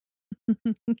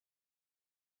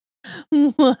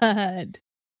What?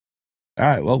 All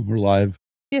right, well, we're live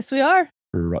Yes, we are.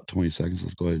 for about 20 seconds.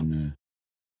 Let's go ahead and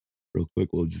real quick,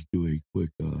 we'll just do a quick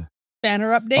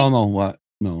Banner oh update? no, what?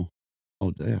 No.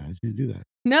 Oh yeah, I didn't do that.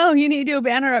 No, you need to do a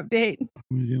banner update. How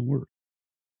come it didn't work?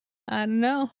 I don't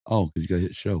know. Oh, because you gotta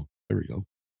hit show. There we go.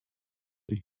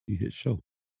 See, you hit show.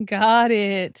 Got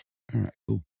it. All right,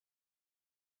 cool.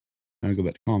 Now go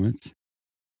back to comments.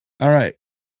 All right.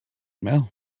 Well,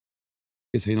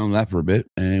 just hang on that for a bit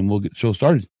and we'll get the show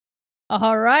started.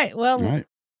 All right. All Well, right.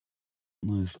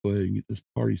 Let's go ahead and get this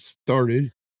party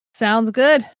started. sounds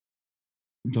good.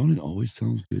 Don't it always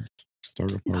sounds good to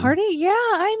start a party? Party? Yeah,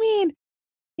 I mean,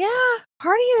 yeah,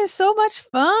 partying is so much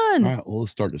fun. All right, well,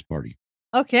 let's start this party.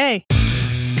 Okay.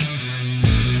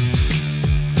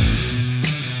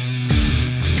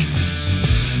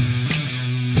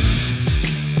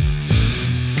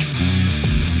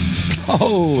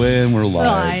 Oh, and we're live.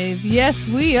 Live. Yes,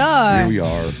 we are. Here we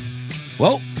are.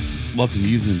 Well, welcome to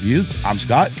Views and Views. I'm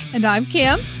Scott. And I'm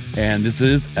Kim. And this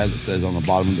is, as it says on the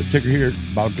bottom of the ticker here,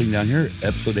 bottom thing down here,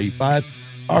 episode 85,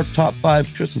 our top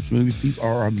 5 Christmas movies. These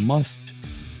are our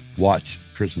must-watch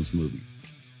Christmas movies.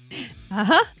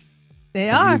 Uh-huh. They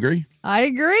Don't are. you agree? I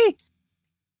agree.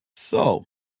 So,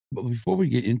 but before we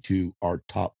get into our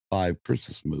top 5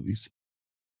 Christmas movies,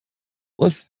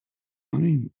 what's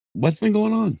been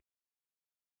going on?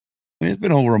 I mean, it's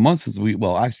been over a month since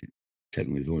actually,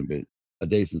 technically it's only been a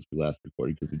day since we last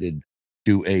recorded because we did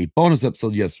do a bonus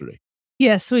episode yesterday.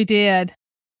 Yes, we did.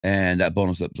 And that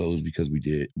bonus episode was because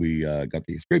we got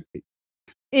the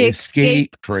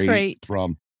escape crate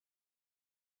from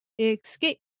the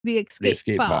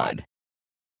escape pod.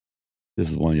 This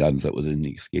is one of the items that was in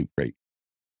the escape crate.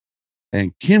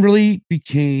 And Kimberly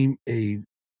became a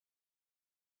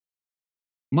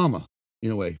mama in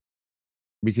a way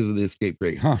because of the escape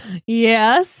crate, huh?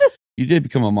 Yes. You did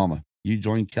become a mama. You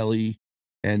joined Kelly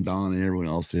and Don and everyone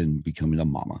else in becoming a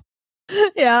mama.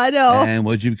 Yeah, I know. And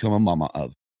what did you become a mama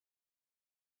of?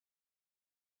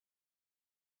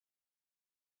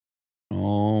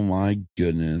 Oh my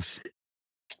goodness.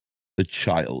 The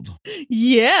child.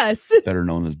 Yes. Better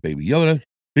known as Baby Yoda.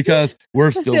 Because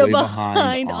we're still way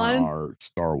behind on our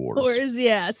Star Wars.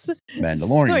 Yes.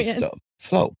 Mandalorian stuff.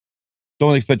 So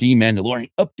don't expect any Mandalorian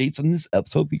updates on this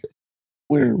episode because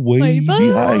we're way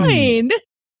behind.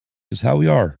 Just how we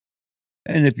are.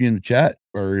 And if you're in the chat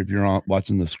or if you're on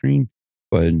watching the screen,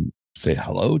 go ahead and say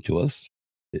hello to us.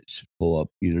 It should pull up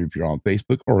either if you're on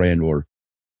Facebook or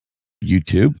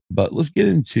YouTube. But let's get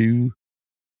into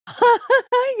hi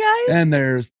guys. And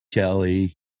there's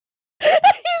Kelly. He's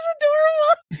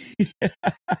adorable.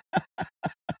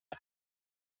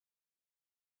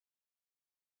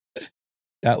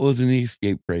 That was in the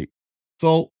escape crate.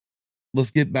 So let's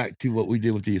get back to what we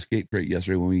did with the escape crate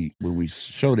yesterday when we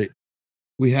showed it.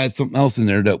 We had something else in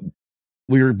there that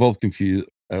we were both confused.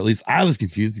 Or at least I was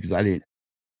confused because I'd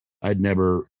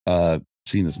never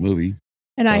seen this movie.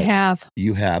 And I have.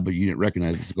 You have, but you didn't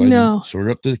recognize it. So go ahead and show it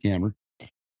up to the camera.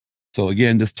 So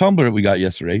again, this tumbler that we got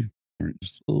yesterday,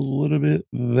 just a little bit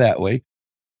that way,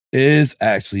 is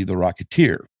actually The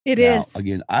Rocketeer. It is.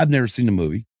 Again, I've never seen the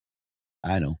movie.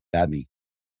 I know, bad me.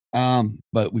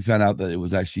 But we found out that it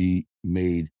was actually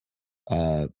made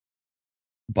by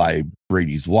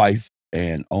Brady's wife.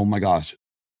 And oh my gosh,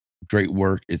 great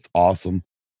work. It's awesome.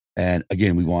 And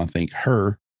again, we want to thank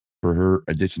her for her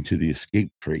addition to the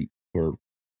escape crate for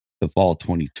the fall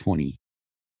 2020.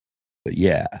 But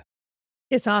yeah.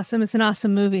 It's awesome. It's an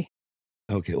awesome movie.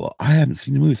 Okay, well, I haven't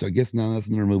seen the movie, so I guess now that's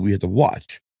another movie we have to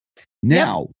watch.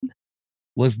 Now,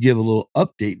 let's give a little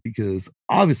update because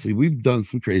obviously we've done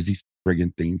some crazy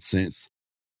friggin' things since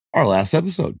our last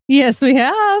episode. Yes, we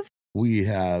have. We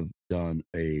have done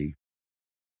a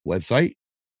website.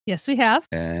 Yes, we have.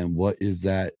 And what is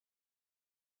that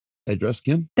address,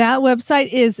 Kim? That website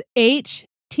is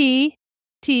https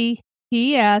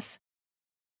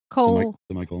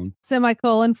semicolon /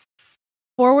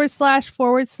 or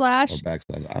backslash. I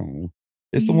don't know.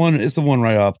 It's the one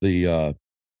right off the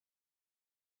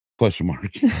question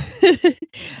mark.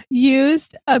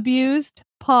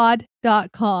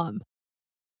 usedabusedpod.com.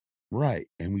 Right.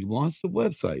 And we launched the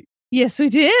website. Yes, we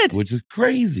did. Which is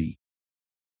crazy.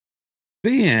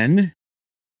 Then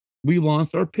we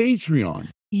launched our Patreon.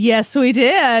 Yes, we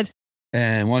did.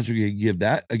 And once you give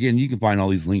that, again, you can find all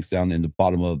these links down in the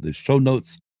bottom of the show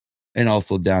notes and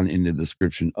also down in the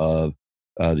description of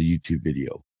the YouTube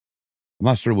video. I'm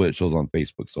not sure what it shows on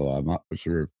Facebook, so I'm not for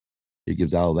sure if it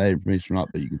gives out all that information or not,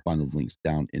 but you can find those links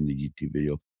down in the YouTube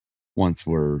video once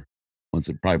it's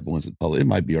public. It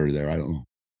might be already there. I don't know.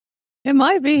 It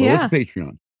might be, What's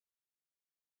Patreon?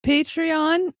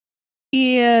 Patreon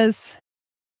is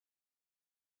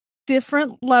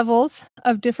different levels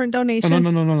of different donations.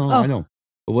 No. I know.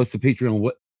 But what's the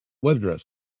Patreon web address?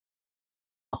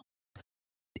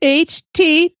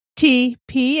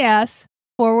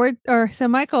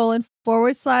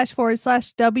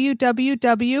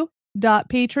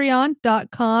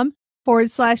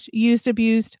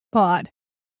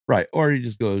 Right. Or you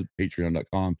just go to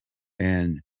patreon.com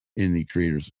and in the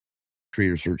creator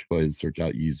search, go ahead and search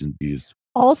out used and abused.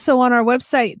 Also on our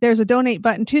website, there's a donate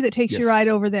button too that takes you right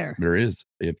over there. There is.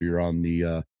 If you're on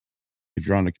the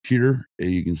computer,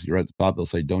 you can see right at the top, it'll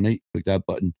say donate. Click that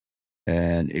button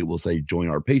and it will say join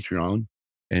our Patreon,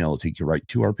 and it'll take you right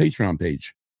to our Patreon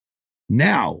page.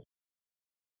 Now,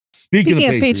 speaking of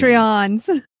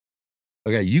Patreons.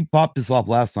 Okay, you popped this off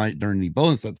last night during the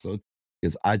bonus episode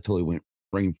because I totally went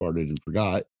brain farted and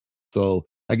forgot. So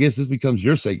I guess this becomes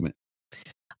your segment.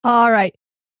 All right.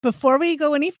 Before we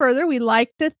go any further, we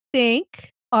like to thank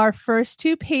our first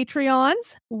two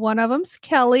Patreons. One of them's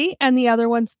Kelly and the other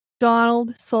one's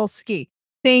Donald Solsky.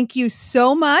 Thank you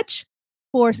so much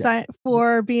for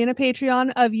being a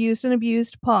Patreon of Used and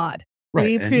Abused Pod. Right.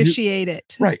 We appreciate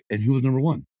it. Right. And who was number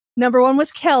one? Number one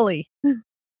was Kelly.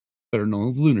 Better known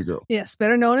as Luna Girl. Yes,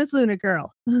 better known as Luna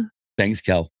Girl. Thanks,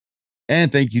 Kel.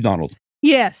 And thank you, Donald.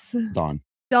 Yes. Don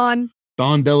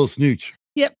Della Snooch.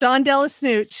 Yep, Don Della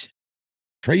Snooch.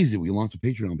 Crazy. We launched a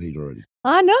Patreon page already.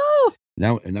 I know.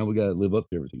 Now we got to live up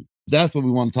to everything. That's what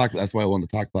we want to talk about. That's why I wanted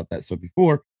to talk about that stuff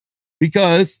before,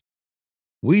 because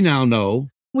we now know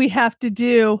we have to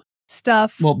do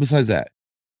stuff. Well, besides that,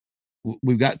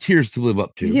 we've got tiers to live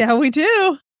up to. Yeah, we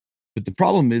do. But the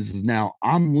problem is now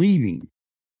I'm leaving.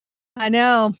 I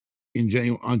know.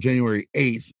 On January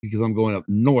 8th, because I'm going up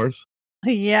north.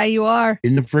 Yeah, you are.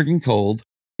 In the friggin' cold,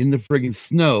 in the friggin'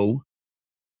 snow.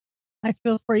 I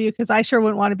feel for you because I sure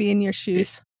wouldn't want to be in your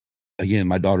shoes. Again,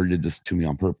 my daughter did this to me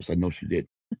on purpose. I know she did.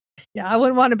 Yeah, I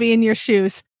wouldn't want to be in your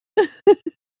shoes.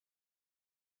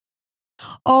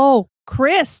 Oh,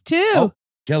 Chris, too. Oh,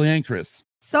 Kelly and Chris.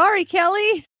 Sorry,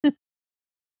 Kelly.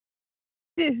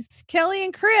 It's Kelly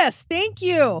and Chris. Thank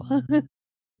you.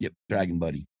 Yep, Dragon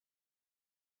Buddy.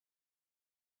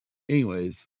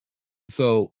 Anyways,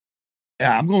 so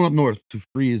yeah, I'm going up north to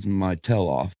freeze my tail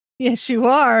off. Yes, you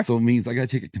are. So it means I got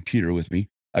to take a computer with me.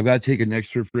 I've got to take an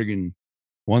extra friggin'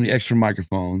 one of the extra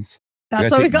microphones. That's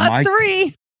why we got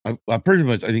 3. I pretty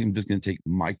much, I think I'm just going to take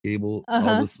my cable,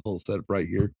 all this whole setup right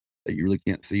here that you really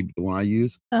can't see, but the one I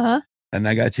use. And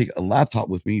I got to take a laptop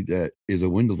with me that is a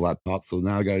Windows laptop. So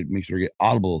now I got to make sure I get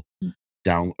Audible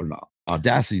down or not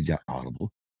Audacity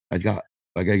Audible. I got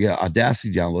to get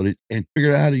Audacity downloaded and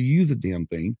figure out how to use the damn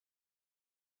thing,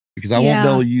 because I won't be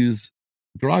able to use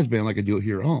GarageBand like I do it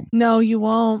here at home. No, you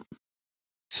won't.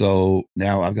 So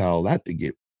now I've got all that to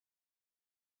get.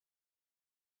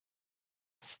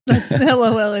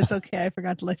 LOL, it's okay. I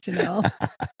forgot to let you know.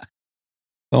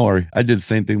 Don't worry. I did the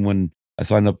same thing when I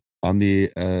signed up on the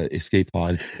Escape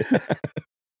Pod.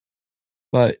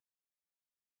 But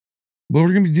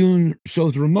we're going to be doing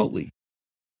shows remotely.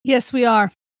 Yes, we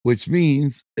are. Which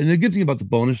means, and the good thing about the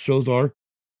bonus shows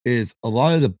is a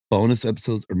lot of the bonus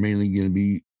episodes are mainly going to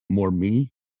be more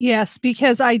me. Yes,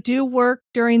 because I do work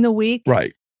during the week.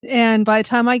 Right. And by the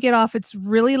time I get off, it's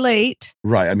really late.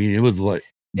 Right. I mean, it was like,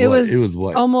 it was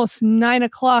almost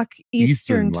 9:00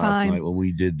 Eastern time last night when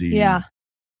we did the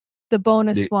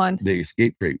bonus one, the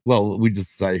escape crate. Well, we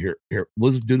just decided here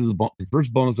we'll just do the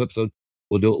first bonus episode.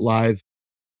 We'll do it live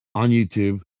on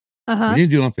YouTube. We didn't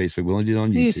do it on Facebook. We only did it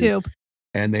on YouTube.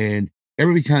 And then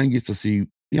everybody kind of gets to see,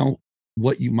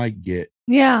 what you might get.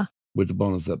 Yeah. With the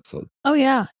bonus episode. Oh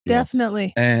yeah,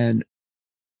 definitely.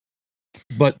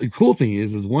 But the cool thing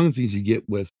is one of the things you get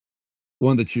with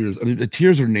one of the tiers. I mean, the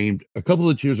tiers are named. A couple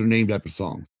of the tiers are named after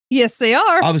songs. Yes, they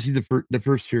are. Obviously, the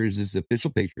first tier is the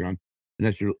official Patreon, and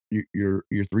that's your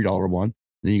 $3 one.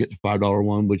 Then you get the $5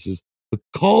 one, which is the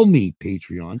Call Me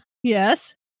Patreon.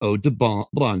 Yes. Ode to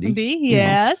Blondie.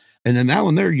 Yes. And then that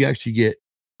one there, you actually get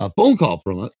a phone call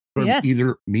from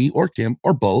either me or Kim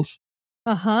or both.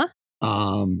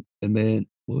 And then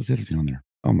what was the other thing on there?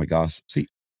 Oh my gosh! See,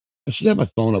 I should have my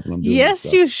phone up when I'm doing this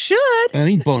stuff. You should. And I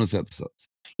need bonus episodes.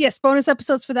 Yes, bonus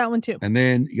episodes for that one too. And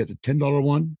then you got the $10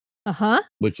 one.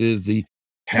 Which is the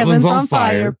Heavens on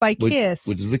Fire by Kiss.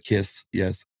 Which is a Kiss.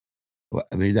 Yes.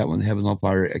 I made that one Heavens on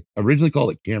Fire. I originally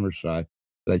called it Camera Shy,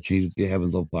 but I changed it to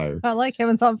Heavens on Fire. I like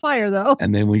Heavens on Fire though.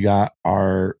 And then we got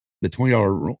the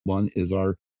 $20 one is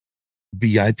our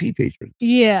VIP patrons.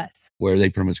 Yes. Where they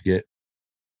pretty much get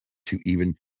to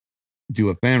even do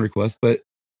a fan request, but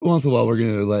once in a while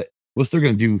we're still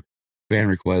gonna do fan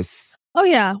requests. Oh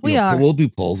yeah, we are. We'll do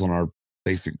polls on our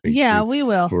basic Yeah, we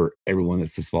will. for everyone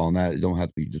that's just following that. It don't have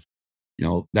to be just,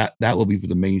 that will be for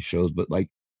the main shows, but like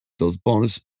those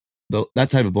that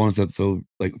type of bonus episode,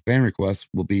 like fan requests,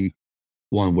 will be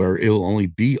one where it'll only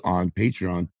be on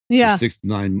Patreon Yeah. for 6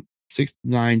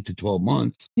 to 12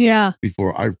 months. Yeah.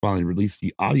 Before I finally release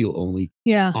the audio only.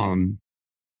 Yeah. On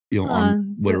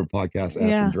whatever podcast app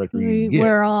and directory you get.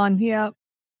 We're on. Yep.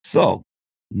 So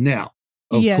now,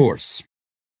 of course,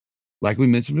 like we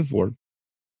mentioned before,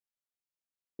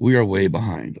 we are way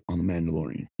behind on The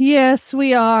Mandalorian. Yes,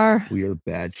 we are. We are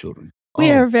bad children.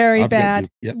 We are very bad.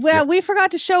 Well, we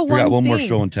forgot to show one more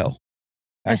show and tell.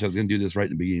 Actually, I was going to do this right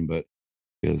in the beginning, but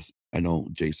because I know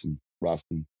Jason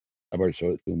Roston, I've already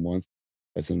showed it to him once.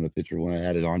 I sent him a picture when I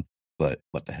had it on, but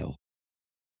what the hell?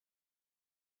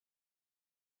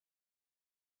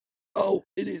 Oh,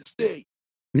 it is staying.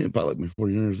 Yeah, about like my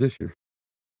 49ers this year.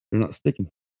 They're not sticking.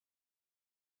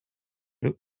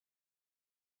 Yep.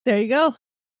 There you go.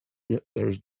 Yep.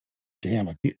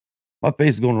 Damn, my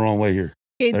face is going the wrong way here.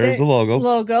 Okay, there's the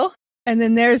logo. And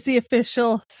then there's the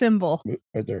official symbol.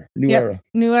 Right there. New era.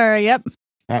 New era, yep.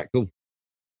 All right, cool.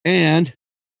 And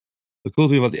the cool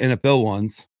thing about the NFL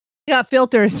ones. You got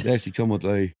filters. They actually come with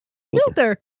a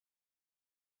filter.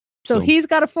 So he's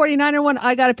got a 49er one.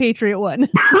 I got a Patriot one.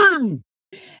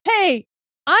 Hey,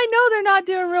 I know they're not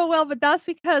doing real well, but that's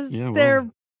because they're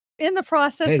in the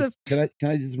process of. Can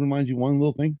I just remind you one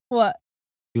little thing? What?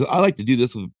 Because I like to do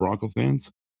this with Bronco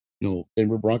fans.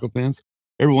 Denver Bronco fans.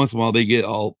 Every once in a while, they get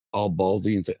all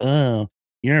ballsy and say, "Oh,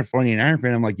 you're a 49er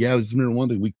fan." I'm like, "Yeah, I just remember one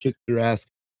thing. We kicked their ass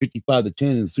 55-10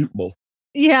 in the Super Bowl."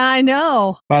 Yeah, I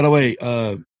know. By the way,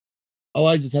 all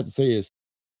I just have to say is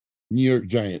New York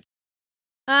Giants.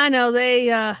 I know they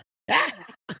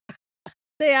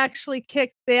they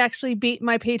actually beat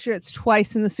my Patriots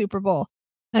twice in the Super Bowl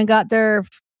and got 2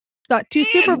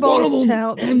 Super Bowls.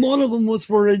 And one of them was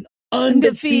for an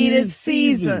undefeated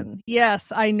season.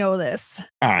 Yes, I know this.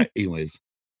 All right. Anyways,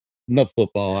 enough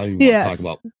football. I don't even want to talk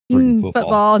about freaking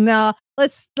football. No,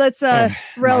 let's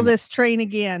rail this train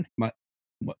again.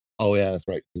 Oh yeah, that's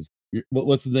right.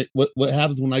 What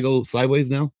happens when I go sideways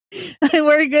now?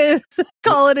 We're gonna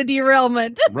call it a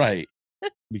derailment, right?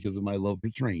 Because of my love for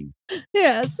trains.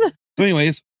 Yes. So,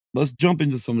 anyways, let's jump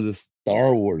into some of this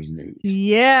Star Wars news.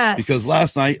 Yes. Because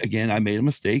last night, again, I made a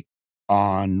mistake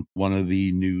on one of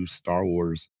the new Star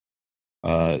Wars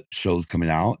shows coming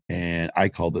out, and I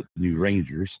called it New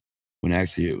Rangers when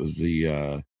actually it was the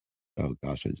oh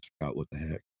gosh, I just forgot what the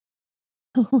heck.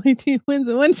 Only 2 wins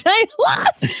and 1 giant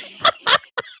loss.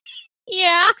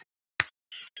 Yeah.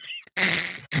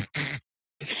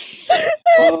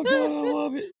 Oh god, I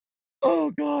love it.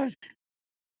 Oh god.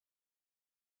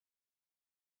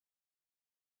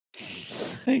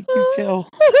 Thank you, Kel.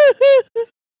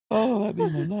 Oh, that'd be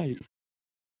my night.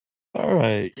 All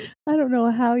right. I don't know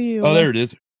how you. Oh, there it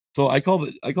is. So I called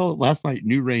it last night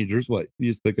New Rangers. What? You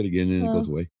just click it again and it goes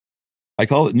away. I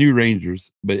call it New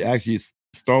Rangers, but actually it's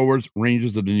Star Wars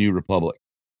Rangers of the New Republic.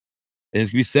 And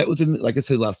it's gonna be set within, like I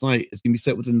said last night, it's gonna be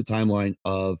set within the timeline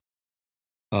of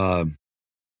the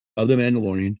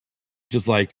Mandalorian, just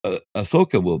like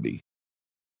Ahsoka will be.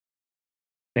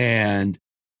 And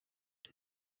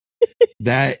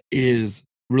that is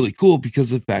really cool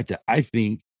because of the fact that I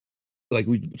think, like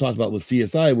we talked about with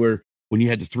CSI, where when you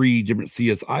had the 3 different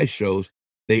CSI shows,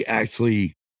 they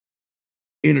actually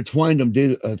intertwined them,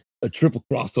 did a triple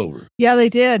crossover. Yeah, they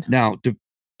did. Now,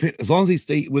 as long as they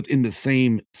stay within the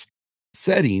same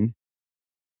setting,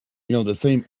 the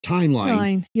same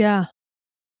timeline. Yeah.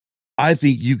 I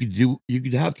think you could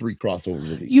have 3 crossovers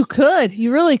with these. You could.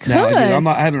 You really could. Now,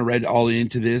 I haven't read all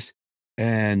into this,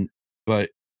 but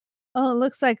it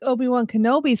looks like Obi-Wan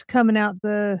Kenobi's coming out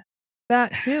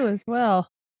that too as well.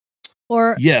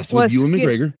 Or yes, with Ewan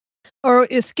McGregor. Or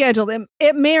is scheduled.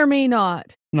 It may or may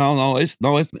not. No, it's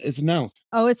announced.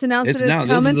 Oh, it's announced that it's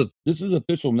coming? This is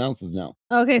official announcements now.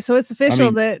 Okay, so it's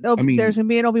official that there's going to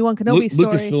be an Obi-Wan Kenobi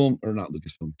story. Lucasfilm, or not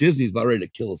Lucasfilm, Disney's about ready to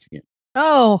kill us again.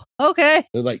 Oh, okay.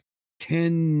 They're like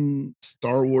 10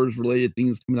 Star Wars related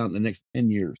things coming out in the next 10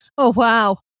 years. Oh,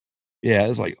 wow. Yeah,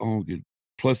 it's like, oh, good.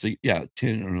 Plus, 10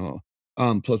 or no.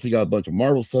 Plus, they got a bunch of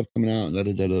Marvel stuff coming out.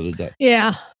 And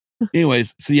Yeah.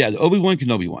 Anyways, so yeah, the Obi-Wan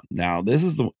Kenobi one. Now, this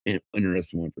is the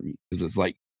interesting one for me because it's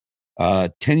like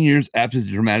 10 years after the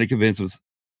dramatic events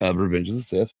of Revenge of the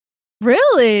Sith.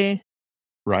 Really?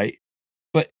 Right.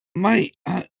 But and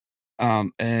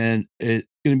it's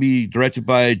going to be directed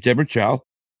by Deborah Chow,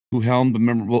 who helmed the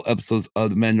memorable episodes of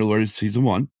The Mandalorian season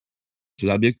 1. So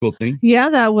that'd be a cool thing. Yeah,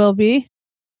 that will be.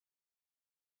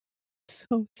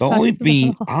 So the only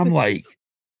thing I'm like,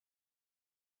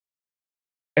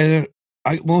 and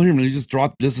Here, let me just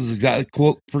drop this is exactly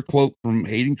quote for quote from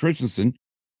Hayden Christensen.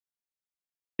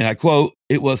 And I quote,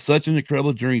 "It was such an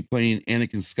incredible journey playing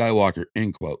Anakin Skywalker,"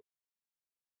 end quote.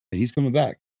 And he's coming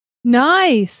back.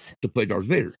 Nice. To play Darth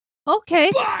Vader.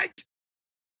 Okay. But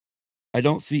I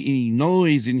don't see any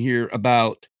noise in here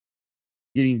about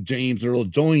getting James Earl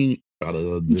Jones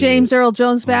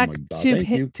back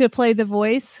to play the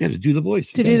voice. Yeah, to do the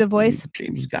voice. To do the voice.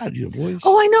 James has got to do the voice.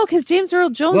 Oh, I know, because James Earl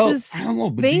Jones is I don't know,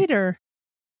 Vader.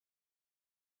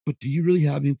 But do you really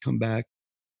have him come back?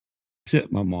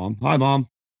 Shit, my mom. Hi, Mom.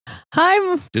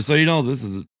 Hi. Just so you know, this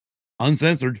is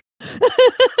uncensored.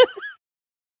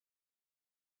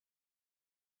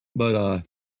 But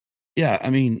yeah, I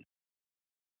mean,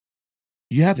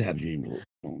 you have to have James Earl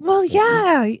Jones. Well,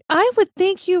 yeah, I would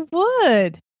think you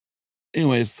would.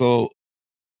 Anyway, so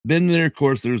then there, of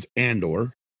course, there's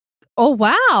Andor. Oh,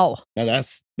 wow. Now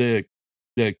that's the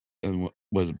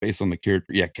was based on the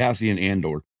character. Yeah, Cassian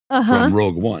Andor from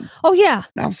Rogue One. Oh, yeah.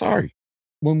 Now, I'm sorry.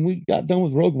 When we got done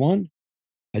with Rogue One,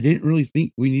 I didn't really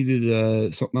think we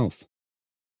needed something else.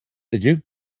 Did you?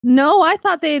 No, I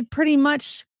thought they had pretty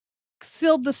much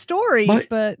sealed the story,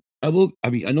 but I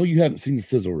mean, I know you haven't seen the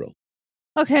sizzle reel.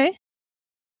 Okay.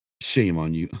 Shame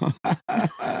on you.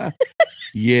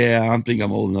 Yeah, I think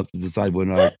I'm old enough to decide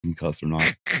whether I can cuss or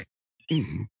not.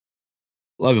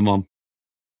 Love you, Mom.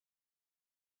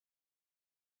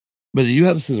 But you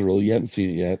have a sizzle reel. You haven't seen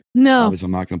it yet. No. Obviously,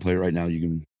 I'm not going to play it right now. You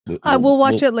can. We'll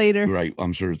watch it later. Right.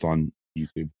 I'm sure it's on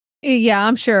YouTube. Yeah,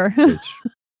 I'm sure. Which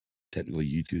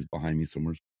technically YouTube's behind me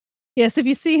somewhere. Yes, if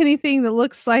you see anything that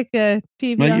looks like a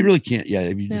TV. No, you really can't. Yeah,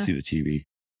 if you just see the TV.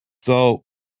 So,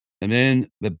 and then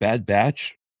the Bad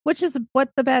Batch. Which is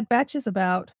what the Bad Batch is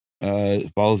about.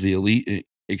 It follows the elite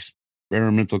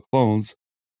experimental clones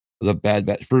of the Bad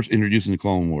Batch, first introduced in the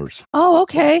Clone Wars. Oh,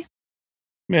 okay.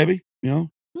 Maybe,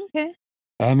 Okay.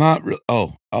 I'm not really.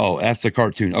 Oh, that's the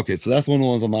cartoon. Okay, so that's one of the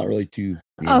ones I'm not really too.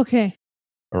 Okay.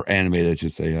 Or animated, I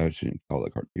should say. I shouldn't call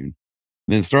it cartoon.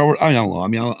 And then Star Wars. I don't know. I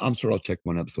mean, I'm sure I'll check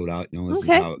one episode out. This is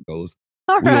how it goes.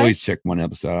 All we right. always check one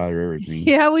episode out of everything.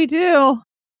 Yeah, we do.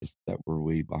 Just that we're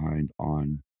way behind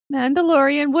on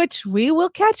Mandalorian, which we will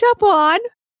catch up on.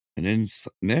 And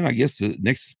then I guess the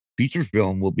next feature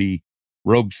film will be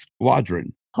Rogue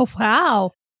Squadron. Oh,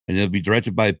 wow. And it'll be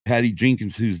directed by Patty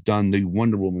Jenkins, who's done the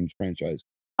Wonder Woman franchise.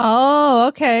 Oh,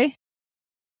 okay.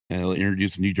 And it'll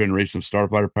introduce a new generation of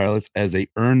starfighter pilots as they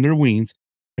earn their wings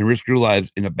and risk their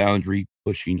lives in a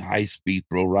boundary-pushing high-speed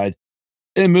thrill ride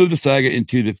and move the saga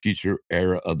into the future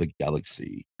era of the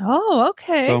galaxy. Oh,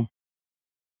 okay. So,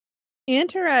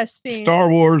 interesting. Star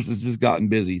Wars has just gotten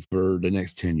busy for the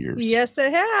next 10 years. Yes,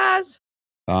 it has.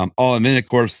 And then, of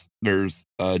course, there's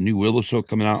a new Willow show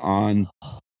coming out on,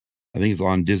 I think it's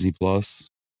on Disney Plus.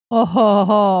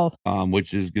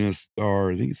 Which is going to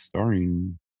star, I think it's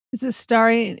starring. Is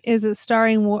it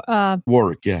starring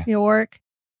Warwick? Yeah. Warwick.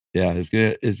 Yeah, that's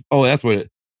what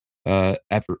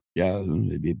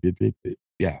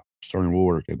starring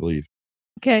Warwick, I believe.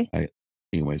 Okay.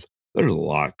 Anyways, there's a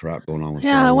lot of crap going on with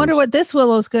Star Wars. I wonder what this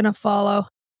Willow's going to follow.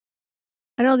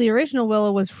 I know the original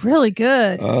Willow was really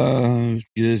good.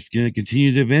 Just going to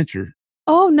continue the adventure.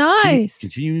 Oh, nice.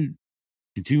 Continuing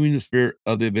the spirit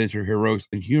of the adventure, heroics,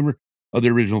 and humor of the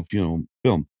original film.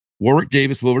 Warwick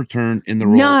Davis will return in the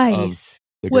role of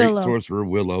the great sorcerer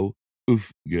Willow.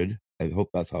 Oof, good. I hope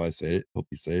that's how I say it. Hope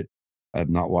you say it. I have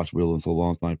not watched Willow in so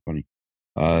long. It's not funny.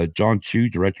 John Chu,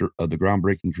 director of the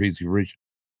groundbreaking Crazy Rich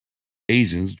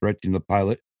Asians, directing the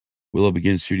pilot. Willow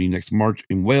begins shooting next March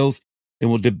in Wales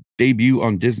and will debut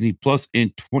on Disney Plus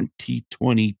in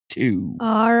 2022.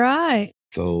 All right.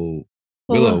 So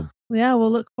Willow. Yeah,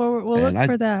 we'll look forward. We'll look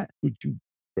for that. Would you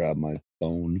grab my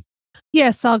phone?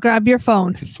 Yes, I'll grab your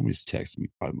phone. Because somebody's texting me.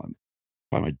 Probably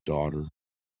my daughter.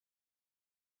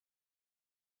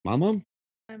 My mom?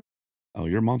 Oh,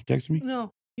 your mom's texting me?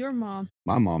 No, your mom.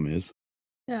 My mom is.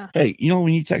 Yeah. Hey,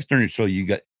 when you text during the show, you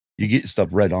get stuff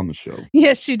read on the show.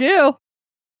 Yes, you do.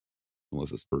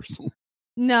 Unless it's personal.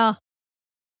 No,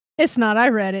 it's not. I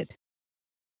read it.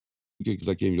 Okay, because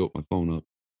I can't even open my phone up.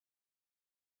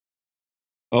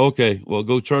 Okay, well,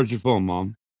 go charge your phone,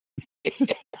 Mom.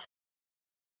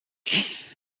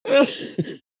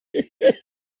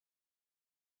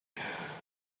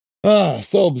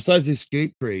 So besides the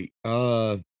escape crate,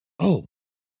 yes,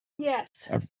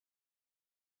 I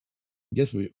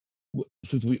guess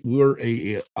since we were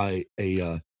a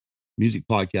music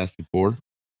podcast before, I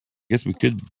guess we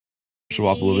could show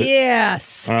off a little bit.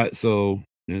 Yes. All right, so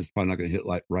it's probably not going to hit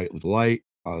right with the light.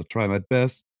 I'll try my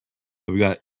best. So we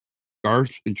got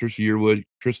Garth and Trisha Yearwood,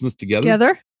 Christmas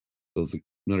Together. So it's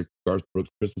another Garth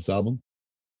Brooks Christmas album,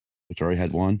 which I already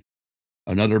had one.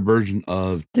 another version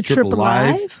of the Triple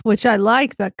Live, which I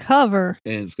like the cover.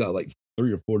 And it's got like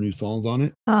 3 or 4 new songs on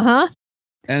it. Uh-huh.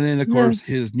 And then, of course,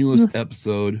 his newest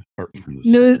episode.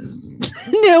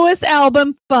 Newest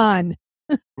album, Fun.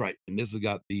 Right. And this has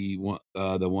got the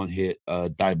one hit,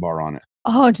 Dive Bar on it.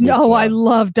 Oh, no, I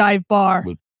love Dive Bar.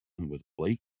 With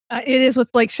Blake? It is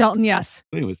with Blake Shelton, yes.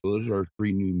 Anyway, so those are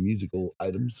 3 new musical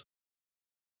items.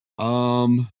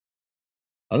 Other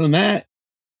than that,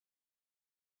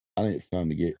 I think it's time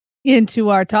to get into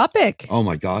our topic. Oh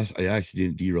my gosh, I actually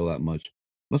didn't derail that much.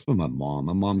 Must have been my mom.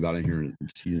 My mom got in here and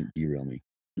she didn't derail me.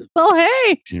 Well,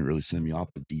 hey. She didn't really send me off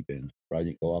the deep end. Or I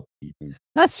didn't go off the deep end.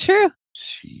 That's true.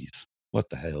 Jeez. What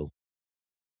the hell?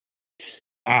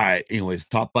 All right. Anyways,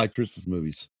 top 5 Christmas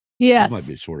movies. Yes. This might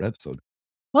be a short episode.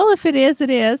 Well, if it is, it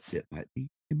is. It might be.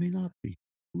 It may not be.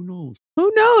 Who knows?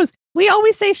 Who knows? We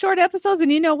always say short episodes,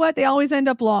 and you know what? They always end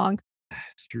up long.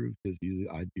 That's true, because usually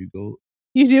I do go.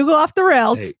 You do go off the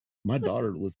rails. Hey, my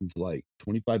daughter listened to like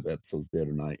 25 episodes the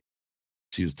other night.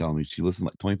 She was telling me she listened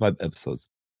to like 25 episodes.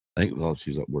 I think it was while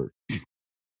she was at work.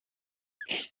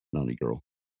 Naughty girl.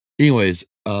 Anyways,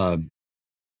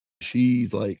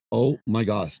 she's like, "Oh my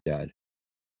gosh, Dad."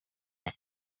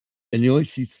 And you know what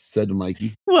she said to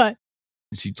Mikey? What?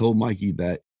 She told Mikey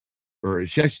that, or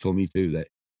she actually told me too,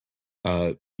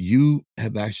 that you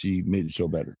have actually made the show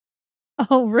better.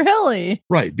 Oh, really?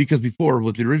 Right, because before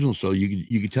with the original show,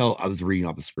 you could tell I was reading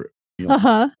off the script. You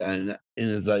know? And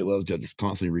it's like, well, just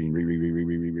constantly reading,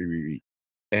 read.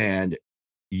 And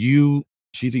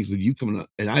she thinks with you coming up,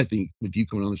 and I think with you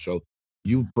coming on the show,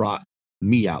 you brought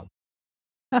me out.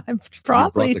 I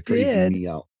probably you brought the crazy did. me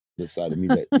out, this side of me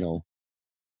that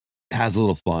has a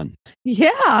little fun.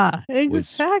 Yeah,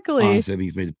 exactly. Which, honestly, I think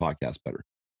it's made the podcast better.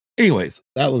 Anyways,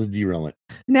 that was a derailment.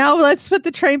 Now let's put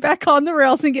the train back on the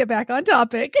rails and get back on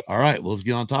topic. All right, well, let's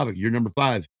get on topic. You're number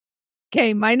 5.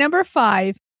 Okay, my number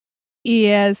 5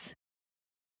 is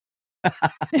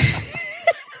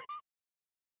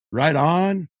right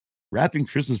on. Wrapping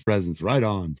Christmas presents. Right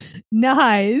on.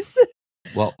 Nice.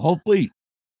 Well, hopefully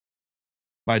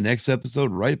by next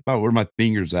episode, right by where my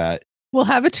finger's at, we'll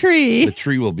have a tree. The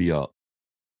tree will be up.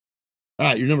 All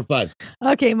right, you're number 5.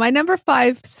 Okay, my number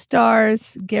 5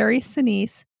 stars Gary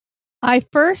Sinise. I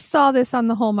first saw this on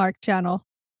the Hallmark Channel,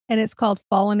 and it's called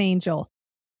Fallen Angel.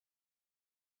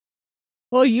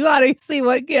 Well, you ought to see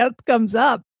what comes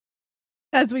up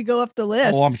as we go up the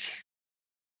list. Oh,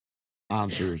 I'm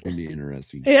sure it's going to be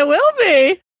interesting. It will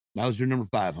be. That was your number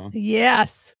 5, huh?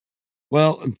 Yes.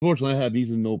 Well, unfortunately, I have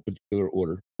these in no particular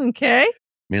order. Okay.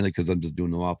 Mainly because I'm just doing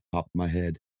them off the top of my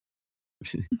head.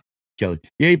 Kelly,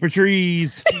 yay for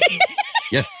trees.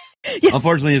 Yes.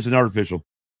 Unfortunately, it's an artificial.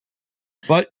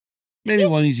 But maybe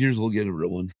one of these years we'll get a real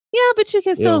one. Yeah, but you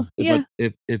can still. If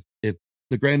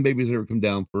the grandbabies ever come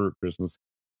down for Christmas,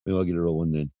 maybe I'll get a real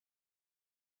one then.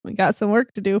 We got some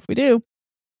work to do if we do.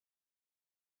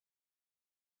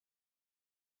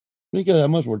 We got that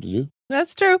much work to do.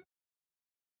 That's true.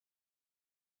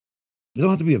 It don't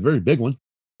have to be a very big one.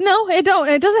 No, it don't.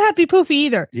 It doesn't have to be poofy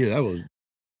either. Yeah, that was.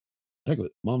 Heck of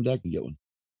it. Mom and Dad can get one.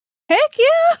 Heck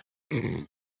yeah.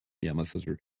 Yeah, my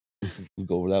sister. We'll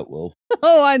go over that well.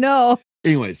 Oh, I know.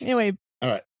 Anyway. All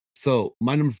right. So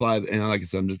my number 5, and like I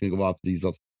said, I'm just gonna go off these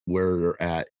up where they're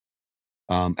at.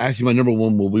 Actually, my number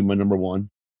 1 will be my number 1.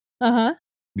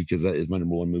 Because that is my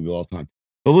number 1 movie of all time.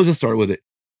 But we'll just start with it.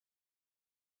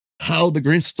 How the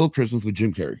Grinch Stole Christmas with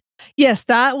Jim Carrey. Yes,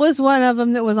 that was one of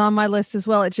them that was on my list as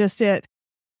well. It just did.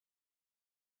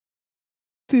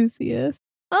 Enthusiast.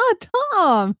 Oh,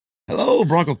 Tom. Hello,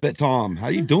 Bronco Fit Tom. How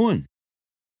you doing?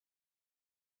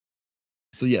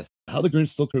 So yes, How the Grinch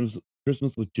Stole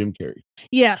Christmas with Jim Carrey.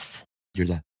 Yes. You're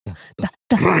the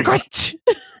Grinch.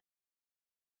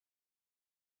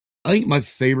 I think my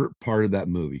favorite part of that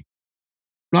movie.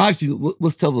 No, actually,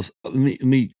 let's tell this. Let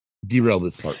me derail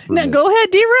this part. No, go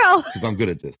ahead, derail. Because I'm good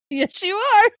at this. Yes, you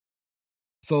are.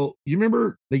 So you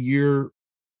remember the year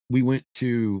we went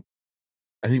to?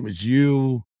 I think it was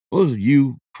you. What was it?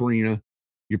 You, Karina,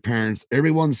 your parents,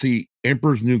 everyone to see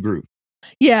Emperor's New Groove.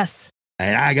 Yes.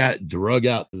 And I got drug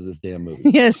out to this damn movie.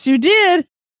 Yes, you did.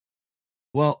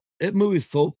 Well, that movie is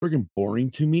so freaking boring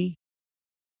to me.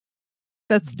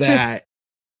 That's that true.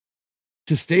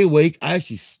 To stay awake, I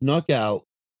actually snuck out.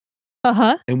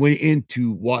 And went in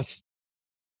to watch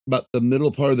about the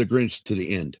middle part of the Grinch to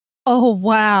the end. Oh,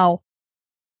 wow.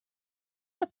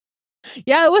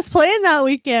 Yeah, it was playing that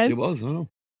weekend. It was, I know.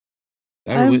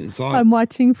 I went and saw it. I'm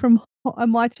watching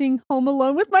Home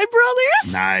Alone with my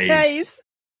brothers. Nice.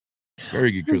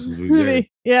 Very good Christmas movie there.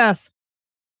 Yes.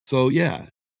 So yeah.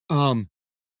 But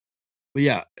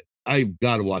yeah, I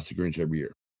gotta watch the Grinch every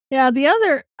year. Yeah, the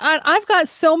other I've got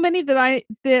so many that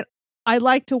I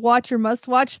like to watch or must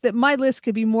watch that my list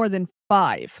could be more than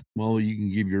 5. Well, you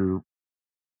can give your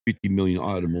 50 million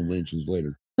audible mentions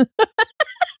later. Okay,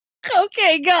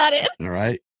 got it. All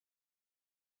right.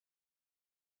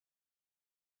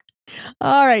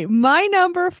 All right, my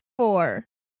number 4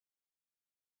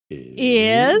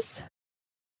 is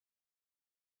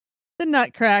the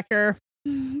Nutcracker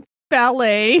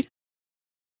Ballet.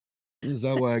 Is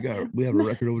that why we have a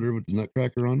record over there with the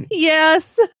Nutcracker on it?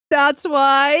 Yes, that's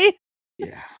why.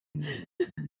 Yeah.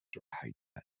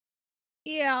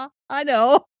 Yeah, I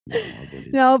know.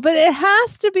 No, but it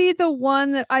has to be the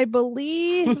one that I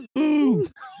believe.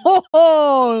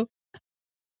 Oh,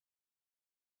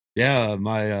 yeah.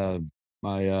 My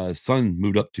son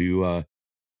moved up to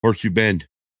Horseshoe Bend.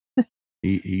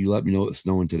 He let me know it's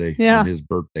snowing today on his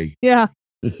birthday. Yeah.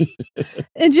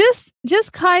 And just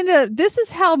kind of, this is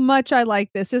how much I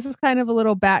like this. This is kind of a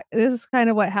little back. This is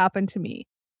kind of what happened to me.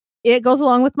 It goes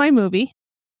along with my movie.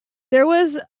 There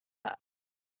was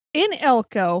in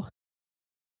Elko.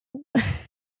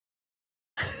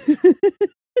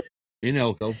 In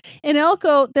Elko,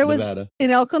 there was Nevada.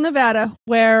 In Elko, Nevada,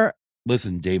 where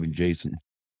listen, Dave and Jason,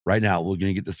 right now we're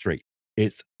gonna get this straight.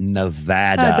 It's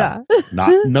Nevada.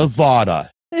 Not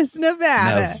Nevada. It's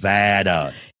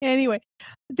Nevada. Anyway,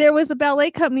 there was a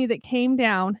ballet company that came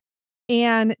down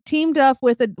and teamed up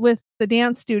with the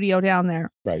dance studio down there.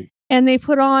 Right. And they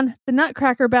put on the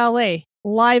Nutcracker Ballet,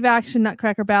 live action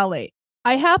Nutcracker Ballet.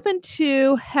 I happened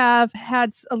to have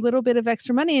had a little bit of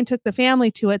extra money and took the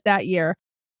family to it that year.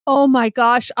 Oh my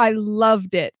gosh, I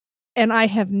loved it. And I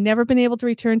have never been able to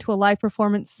return to a live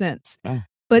performance since. Oh,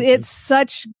 but it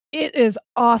is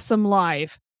awesome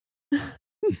live. Nevada,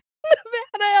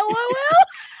 LOL.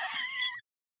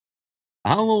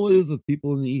 I don't know what it is with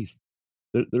people in the East.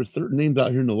 There's certain names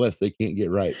out here in the West they can't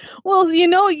get right. Well,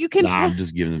 you can. I'm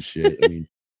just giving them shit. Come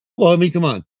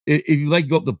on. If you like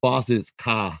go up to Boston, it's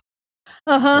car.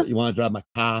 You want to drive my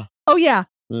car? Oh yeah.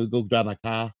 Go drive my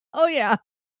car. Oh yeah.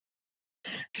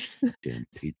 Damn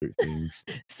Patriot things.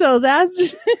 So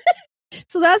that's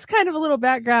kind of a little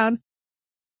background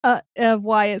of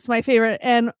why it's my favorite.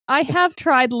 And I have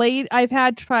tried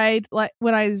like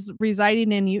when I was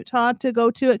residing in Utah to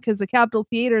go to it because the Capitol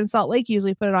Theater in Salt Lake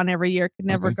usually put it on every year. Could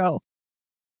never go,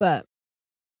 but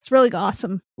it's really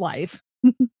awesome live.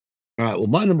 All right. Well,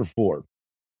 my number 4.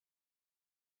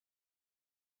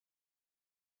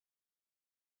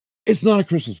 It's not a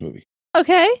Christmas movie.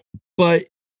 Okay. But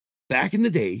back in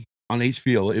the day on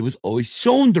HBO, it was always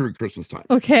shown during Christmas time.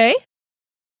 Okay.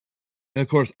 And of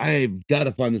course, I've got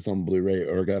to find this on Blu-ray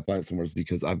or got to find it somewhere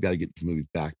because I've got to get this movie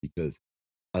back because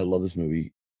I love this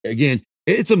movie. Again,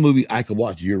 it's a movie I could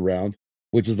watch year round,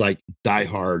 which is like Die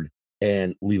Hard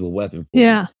and Lethal Weapon.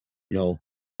 Yeah. Northeastern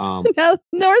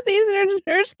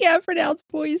Nurse can't pronounce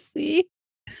Boise.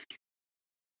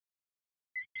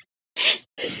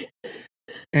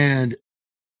 And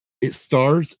it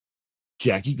stars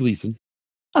Jackie Gleason.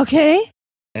 Okay.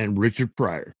 And Richard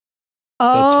Pryor.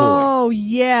 Oh,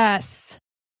 yes.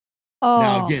 Oh.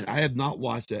 Now again, I have not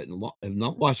watched that in a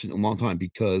long time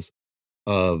because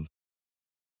of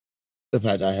the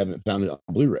fact I haven't found it on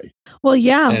Blu-ray. Well,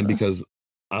 yeah. And because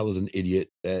I was an idiot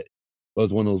that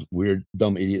was one of those weird,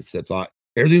 dumb idiots that thought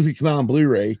everything's gonna come out on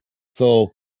Blu-ray.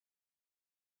 So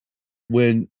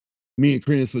when me and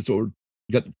Karina switched over,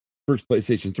 we got the first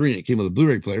PlayStation 3 and it came with a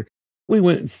Blu-ray player, we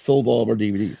went and sold all of our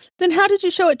DVDs. Then how did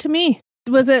you show it to me?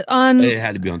 Was it on? It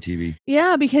had to be on TV.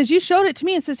 Yeah, because you showed it to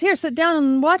me and says, "Here, sit down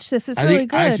and watch this. It's really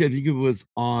good." Actually, I think it was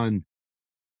on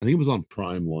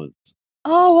Prime once.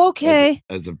 Oh, okay.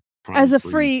 As a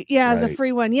free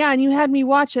one. Yeah, and you had me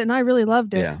watch it, and I really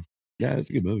loved it. Yeah,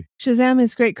 it's a good movie. Shazam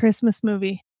is a great Christmas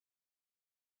movie.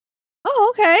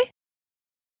 Oh, okay.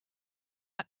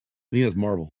 I think that's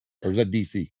Marvel, or is that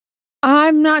DC?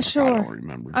 I'm not sure. I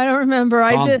don't remember.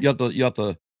 Tom, you have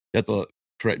to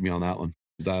correct me on that one.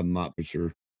 I'm not for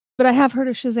sure. But I have heard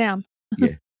of Shazam.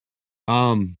 Yeah.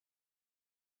 So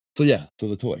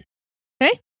the toy.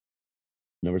 Okay.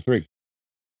 Number 3.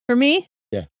 For me?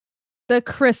 Yeah. The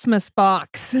Christmas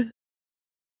Box.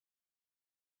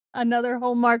 Another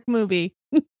Hallmark movie.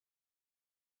 Do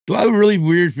I have a really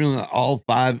weird feeling that all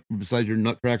 5, besides your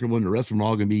Nutcracker one, the rest of them are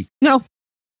all going to be? No,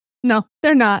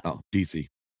 they're not. Oh, DC.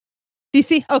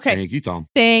 DC? Okay. Thank you, Tom.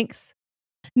 Thanks.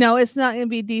 No, it's not going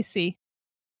to be DC.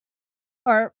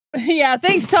 Or, yeah,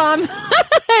 thanks, Tom.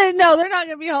 No, they're not going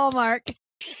to be Hallmark.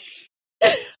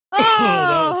 Oh,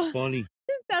 that was funny.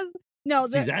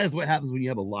 That is what happens when you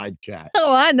have a live chat.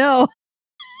 Oh, I know.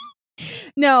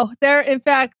 No, they're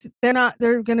not.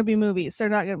 They're going to be movies. They're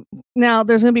not going to. Now,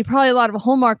 there's going to be probably a lot of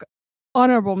Hallmark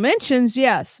Honorable mentions,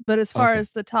 yes, but as far Okay.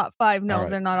 as the top 5, no, All right.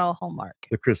 they're not all Hallmark.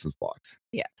 The Christmas Box.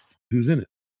 Yes. Who's in it?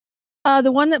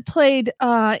 The one that played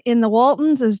in the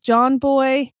Waltons is John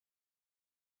Boy.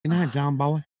 Isn't that John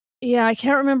Boy? Yeah, I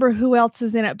can't remember who else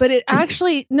is in it, but it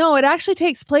actually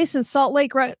takes place in Salt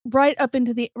Lake, right up in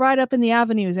the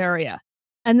Avenues area.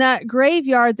 And that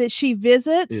graveyard that she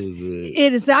visits,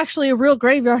 it is actually a real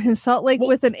graveyard in Salt Lake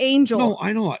with an angel. No,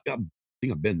 I know. I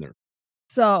think I've been there.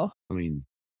 So, I mean,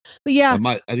 but yeah,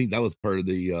 I think that was part of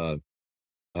the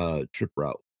trip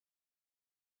route.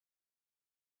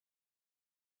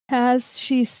 Has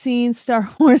she seen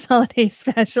Star Wars Holiday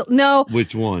Special? No.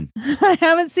 Which one? I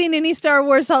haven't seen any Star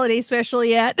Wars Holiday Special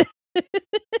yet.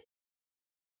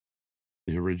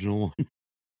 The original one.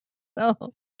 Oh,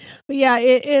 but yeah,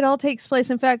 it all takes place.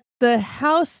 In fact, the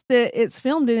house that it's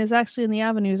filmed in is actually in the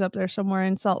Avenues up there somewhere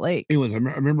in Salt Lake. Anyways, I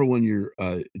remember when you're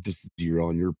just you're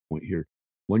on your point here.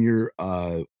 When you're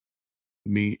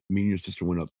me and your sister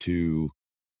went up to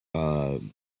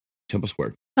Temple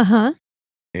Square.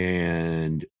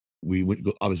 And we went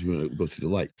obviously go see the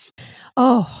lights.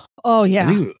 Oh yeah.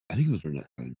 I think it was during that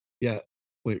time. Yeah.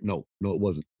 Wait, no, it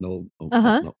wasn't. No.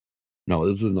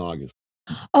 No, this was in August.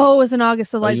 Oh, it was in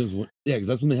August. The lights. Yeah, because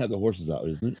that's when they have the horses out,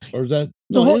 isn't it? Or is that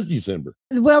it is December?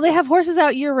 Well, they have horses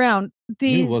out year round.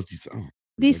 It was December.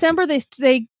 December.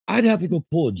 They. I'd have to go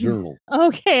pull a journal.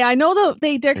 Okay, I know that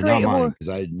they decorate. Because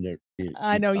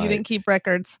I know you didn't keep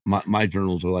records. My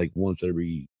journals are like once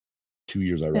every 2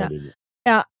 years I write in it.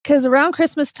 Yeah, because around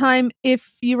Christmas time,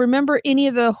 if you remember any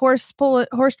of the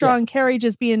horse-drawn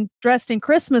carriages being dressed in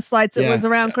Christmas lights, it was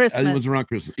around Christmas. It was around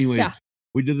Christmas. Anyway,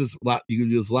 we did this lap. You could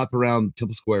do this lap around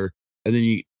Temple Square, and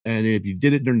then if you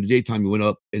did it during the daytime, you went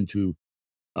up into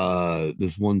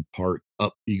this one park.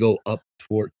 Up, you go up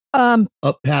toward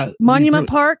up past Monument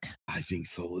Park. I think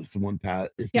so. It's the one path.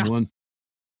 It's the one.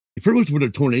 Pretty much where the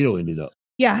tornado ended up.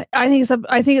 Yeah, I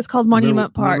think it's called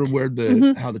Monument Park. Remember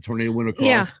where how the tornado went across?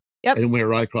 Yeah. Yep. And went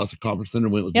right across the conference center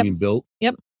when it was being built.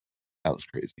 Yep. That was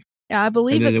crazy. Yeah, I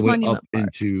believe it's Monument up Park.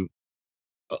 Into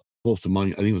close to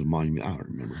Monument. I think it was Monument. I don't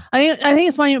remember. I think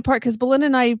it's Monument Park because Belinda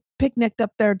and I picnicked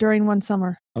up there during one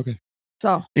summer. Okay.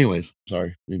 So. Anyways,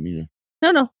 sorry. Didn't mean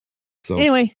to. No. So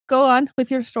anyway, go on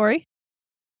with your story.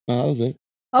 That was it.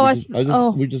 Oh,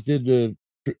 we just did the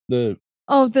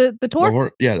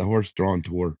tour. The horse-drawn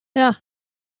tour. Yeah.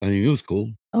 I mean, it was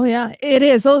cool. Oh yeah, it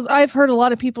is. I've heard a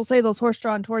lot of people say those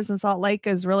horse-drawn tours in Salt Lake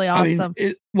is really awesome.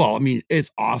 I mean, it's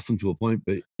awesome to a point,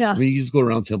 but yeah, I mean, you just go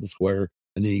around Temple Square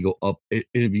and then you go up. And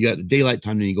if you got the daylight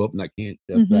time, then you go up in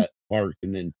that park,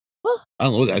 and then I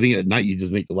don't know. I think at night you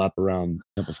just make the lap around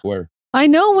Temple Square. I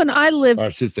know when I lived, or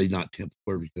I should say not Temple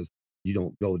Square because you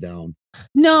don't go down.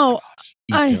 No,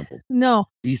 East Temple. No,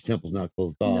 East Temple's not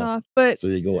closed off. No, but so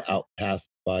they go out past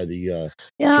by the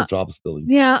church office building.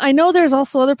 Yeah, I know. There's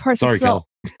also other parts. Sorry, Cal.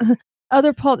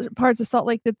 Other parts of Salt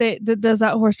Lake that does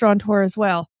that horse-drawn tour as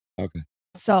well. Okay.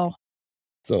 So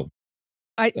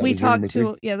we talked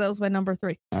to that was my number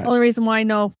 3. Right. The only reason why I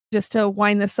know, just to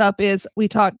wind this up, is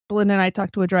Belinda and I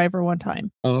talked to a driver one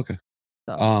time. Oh, okay.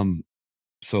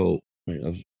 So wait, that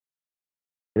was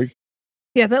 3?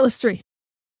 Yeah, that was 3.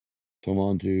 Come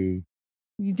on to.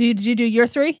 Did you do your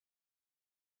 3?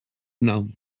 No.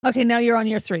 Okay, now you're on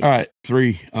your 3. All right,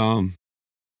 3.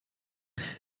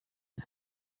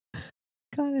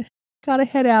 Gotta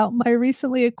head out. My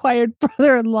recently acquired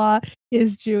brother-in-law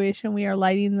is Jewish, and we are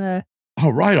lighting the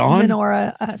right on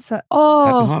menorah. Happy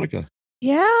Hanukkah.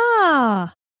 Yeah.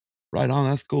 Right on.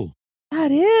 That's cool.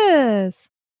 That is.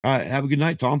 All right. Have a good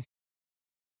night, Tom.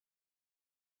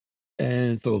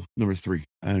 And so number 3.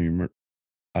 I don't even remember.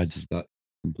 I just got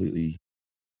completely.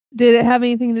 Did it have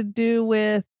anything to do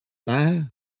with?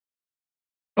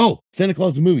 Santa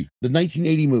Claus the movie, the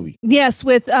 1980 movie. Yes,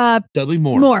 with Dudley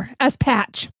Moore. Moore as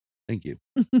Patch. Thank you.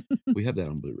 We have that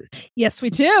on Blu-ray. Yes, we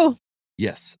do.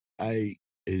 Yes, I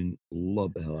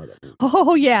love the hell out of that movie.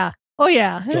 Oh yeah.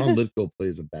 John Lithgow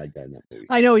plays a bad guy in that movie.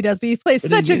 I know he does, but he plays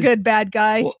such a good bad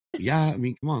guy. Well, yeah, I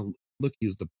mean, come on, look, he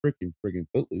was the friggin'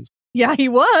 Footloose. Yeah, he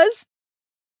was.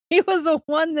 He was the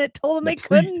one that told him they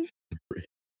couldn't.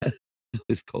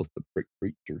 It's called the Prick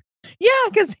Preacher. Yeah,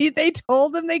 because they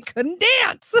told them they couldn't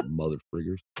dance. Mother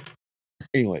friggers.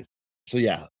 Anyway, so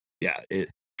yeah,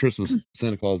 Christmas,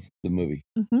 Santa Claus the movie.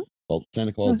 Well,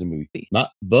 Santa Claus the movie,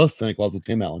 not the Santa Claus with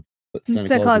Tim Allen, but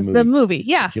Santa Claus the movie.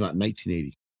 Yeah, it came out in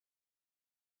 1980.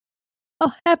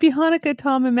 Oh, happy Hanukkah,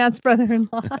 Tom and Matt's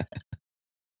brother-in-law.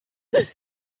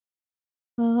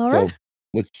 All right.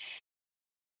 Which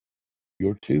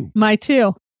your 2? My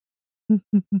 2.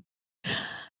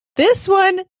 This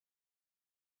one.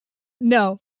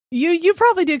 No, you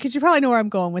probably do because you probably know where I'm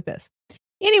going with this.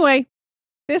 Anyway,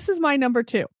 this is my number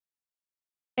 2.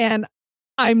 And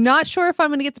I'm not sure if I'm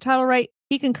going to get the title right.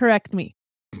 He can correct me.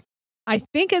 I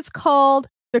think it's called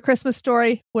The Christmas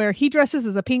Story, where he dresses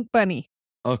as a pink bunny.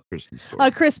 A Christmas Story.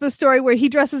 A Christmas Story where he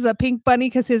dresses as a pink bunny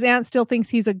because his aunt still thinks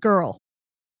he's a girl.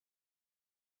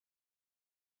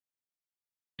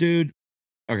 Dude.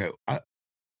 Okay. I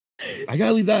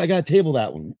gotta leave that. I gotta table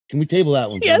that one. Can we table that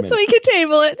one? Yes, we can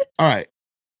table it. All right.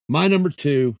 My number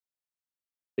 2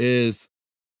 is,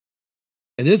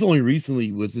 and this only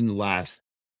recently within the last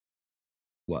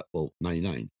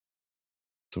 99.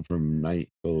 So from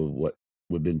what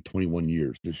would have been 21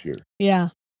 years this year. Yeah.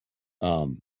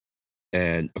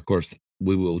 And of course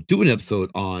we will do an episode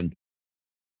on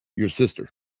your sister.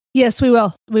 Yes, we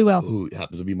will. We will. Who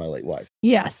happens to be my late wife.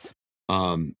 Yes.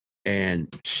 And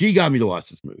she got me to watch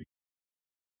this movie.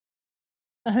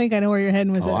 I think I know where you're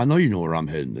heading with it. I know you know where I'm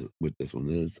heading with this one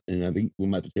is, and I think we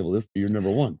might have to table this to your number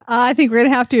 1. I think we're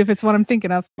gonna have to if it's what I'm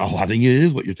thinking of. Oh, I think it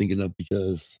is what you're thinking of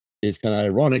because it's kind of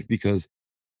ironic because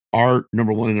our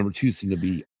number 1 and number 2 seem to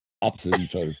be opposite of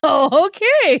each other. Oh,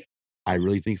 okay. I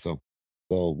really think so.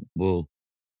 So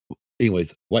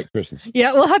anyways, White Christmas.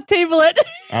 Yeah, we'll have to table it.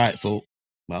 All right. So,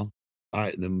 all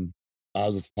right. Then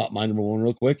I'll just pop my number 1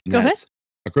 real quick. Go ahead.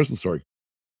 A Christmas Story.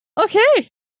 Okay.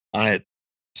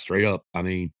 Straight up. I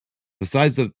mean,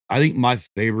 besides I think my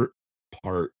favorite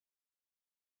part,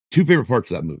 2 favorite parts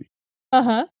of that movie.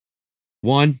 Uh-huh.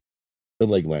 1, the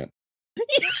leg lamp. I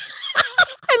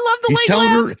love the leg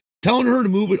lamp. Telling her to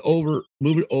move it over.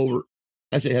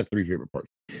 Actually, I have 3 favorite parts,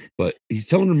 but he's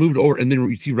telling her to move it over, and then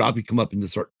you see Robbie come up and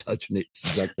just start touching it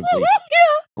seductively. Yeah.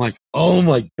 I'm like, oh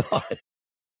my God.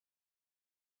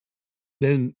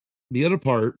 Then the other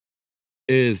part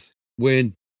is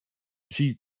when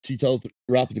she tells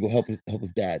Robbie to go help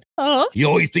his dad. Uh-huh. He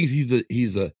always thinks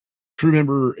he's a crew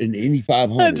member in the Indy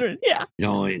 500. Yeah.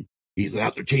 And he's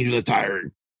out there changing the tire,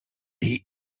 and he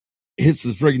hits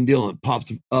the friggin' deal and pops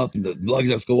him up, and the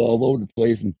luggage go all over the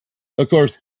place. And of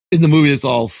course, in the movie, it's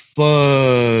all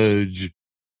fudge,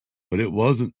 but it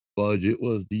wasn't fudge. It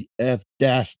was the F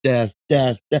dash dash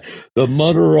dash dash, the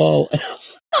mother all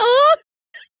else.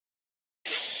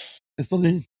 And so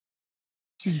then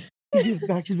she gets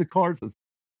back to the car and says,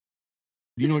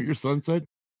 "Do you know what your son said?"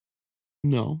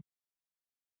 "No."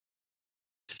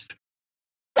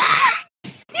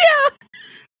 Yeah.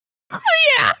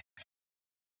 Yeah.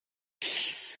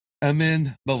 And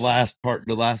then the last one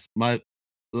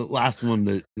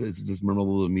that is just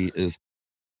memorable to me is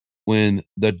when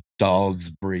the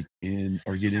dogs break in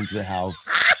or get into the house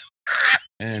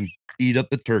and eat up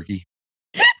the turkey,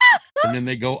 and then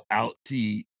they go out to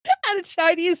eat at a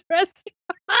Chinese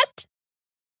restaurant.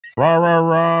 Rah, rah,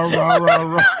 rah, rah, rah,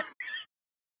 rah.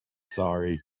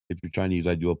 Sorry, if you're Chinese,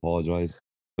 I do apologize,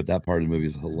 but that part of the movie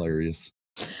is hilarious.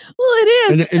 Well, it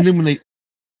is. And then when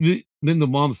then the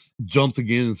mom jumps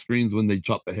again and screams when they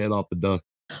chop the head off the duck.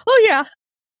 Oh yeah,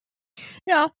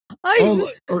 yeah. And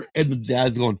the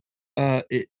dad's going,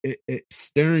 it's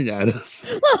staring at us.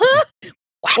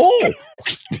 Oh,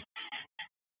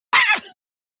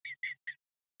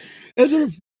 and they're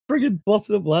friggin'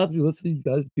 busted up laughing listening to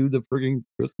you guys do the friggin'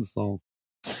 Christmas songs.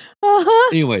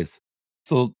 Anyways,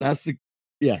 so that's a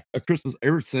Christmas.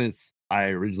 Ever since I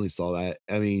originally saw that,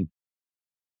 I mean,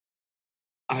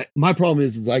 my problem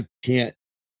is I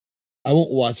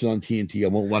won't watch it on TNT. I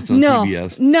won't watch it on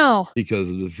TBS. No, because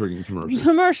of the friggin'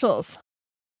 commercials.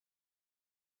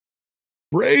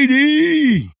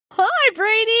 Brady. Hi,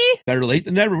 Brady. Better late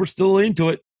than never. We're still into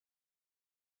it.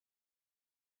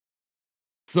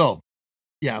 So,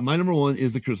 yeah, my number 1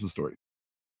 is A Christmas Story,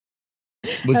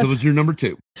 which was your number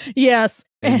 2. Yes,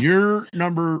 and your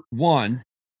number 1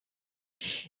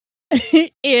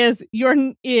 is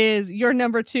your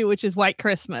number 2, which is White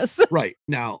Christmas. Right.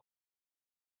 Now,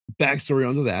 backstory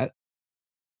onto that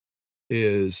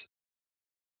is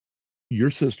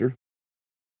your sister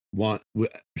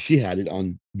she had it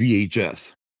on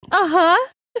VHS.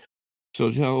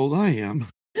 Shows how old I am.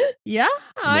 Yeah,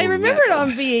 I remember it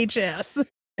on VHS.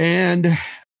 And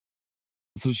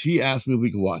so she asked me if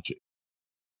we could watch it.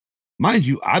 Mind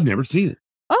you, I've never seen it.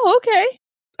 Oh, okay.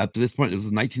 Up to this point, this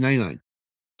is 1999.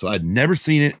 So I'd never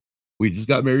seen it. We just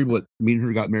got married. Me and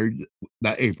her got married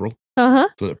that April. So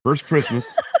the first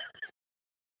Christmas.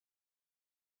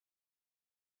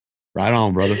 Right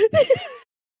on, brother.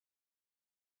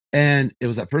 And it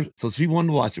was that first. So she wanted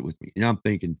to watch it with me. And I'm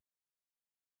thinking,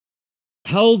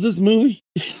 how old's this movie?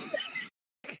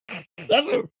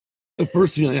 That's the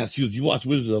first thing I asked. She was, "You watch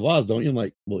Wizards of Oz, don't you?" I'm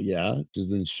like, "Well, yeah." She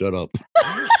then shut up.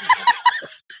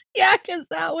 Yeah, because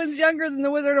that was younger than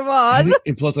the Wizard of Oz.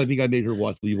 And plus, I think I made her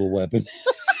watch Lethal Weapon.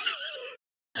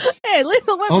 Hey,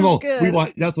 Lethal Weapon. Oh no, good. we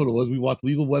watched. That's what it was. We watched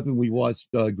Lethal Weapon. We watched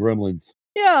Gremlins.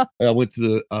 Yeah. I went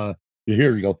to the.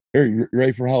 Here you go. Here, you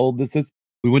ready for how old this is?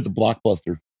 We went to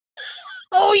Blockbuster.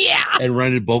 Oh yeah. And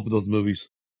rented both of those movies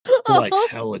for like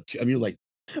hella. I mean, like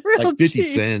 50 cheap.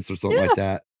 Cents or something like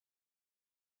that.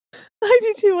 I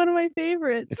do too. One of my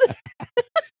favorites.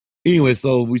 Anyway,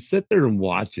 so we sit there and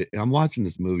watch it, and I'm watching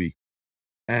this movie,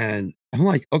 and I'm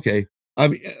like, okay. I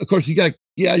mean, of course, you got to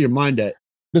get out of your mind that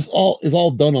this is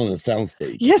all done on a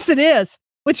soundstage. Yes, it is.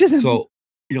 Which is so,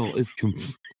 it's.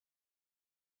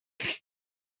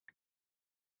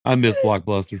 I miss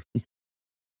Blockbuster,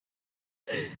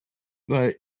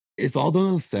 but it's all done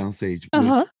on a soundstage.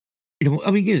 I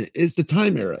mean, again, it's the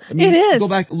time era. I mean, it is. Go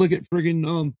back and look at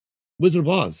friggin' Wizard of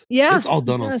Oz. Yeah, it's all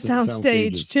done on a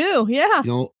soundstage too. Yeah,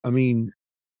 I mean,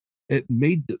 it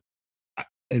made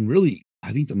and really,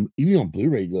 I think even on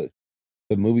Blu-ray,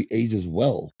 the movie ages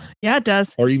well. Yeah, it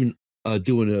does. Or even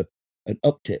doing an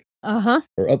uptick.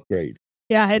 Or upgrade.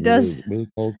 Yeah, it does. What is it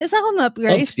called? It's not an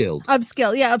upgrade. Upscaled.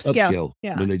 Upscale. Yeah, upscale.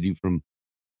 Yeah. When they do from.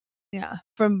 Yeah,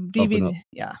 from DVD.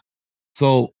 Yeah.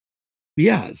 So,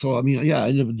 yeah. So I mean, yeah, I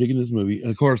ended up digging this movie.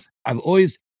 And of course,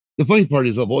 the funny part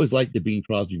is I've always liked the Bing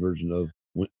Crosby version of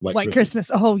White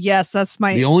Christmas. Oh yes, that's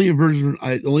the only other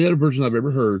version I've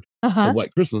ever heard of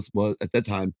White Christmas was at that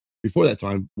time. Before that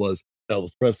time was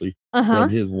Elvis Presley from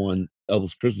his one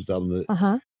Elvis Christmas album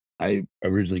that I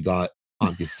originally got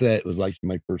on cassette. It was like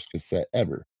my first cassette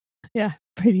ever. Yeah,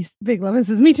 pretty big love. This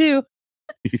is me too.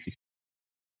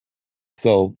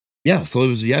 So yeah, so it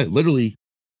was literally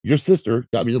your sister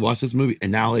got me to watch this movie,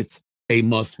 and now it's a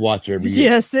must watch every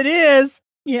year. Yes, it is.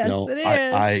 Yes, it is.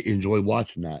 I enjoy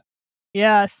watching that.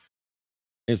 Yes.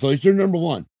 And so it's your number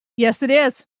one. Yes, it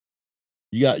is.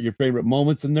 You got your favorite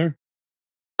moments in there?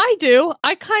 I do.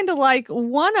 I kind of like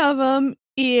one of them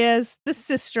is the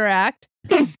sister act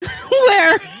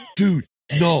where dude,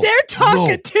 no, they're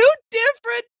talking two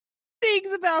different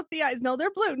things about the eyes. No,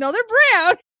 they're blue. No, they're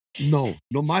brown.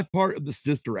 No, my part of the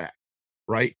sister act,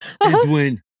 right, is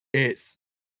when it's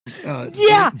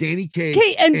Danny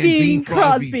Kaye and Bing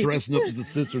Crosby dressing up as the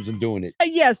sisters and doing it.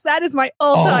 Yes, that is my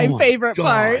all-time favorite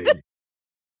part.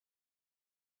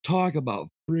 Talk about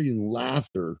friggin'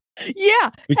 laughter.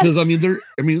 Yeah, because there's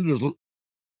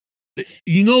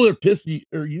they're pissed,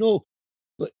 or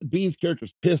Bing's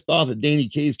character's pissed off at Danny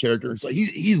Kaye's character. So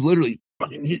he's literally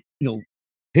fucking hit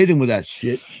him with that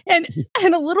shit. And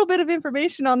a little bit of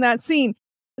information on that scene.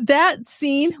 That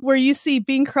scene where you see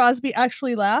Bing Crosby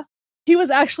actually laugh, he was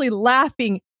actually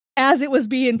laughing as it was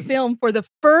being filmed for the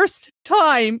first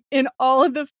time in all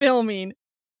of the filming.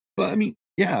 But I mean,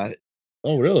 yeah.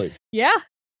 Oh, really? Yeah.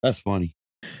 That's funny.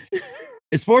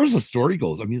 As far as the story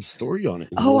goes, I mean, the story on it.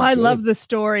 I love the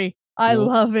story. I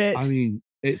love it. I mean,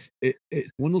 it's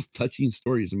one of those touching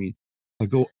stories. I mean,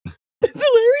 it's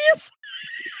hilarious.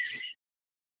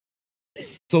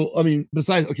 So, I mean,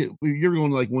 besides, okay, you're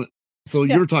going like one. So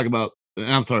you were talking about.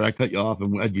 I'm sorry, I cut you off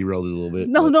and I derailed it a little bit.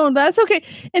 No, that's okay.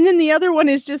 And then the other one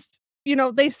is just,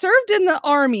 they served in the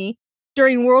army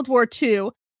during World War II,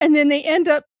 and then they end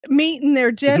up meeting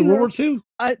their general. Is it World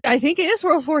War II? I think it is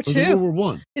World War II. World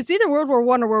War I. It's either World War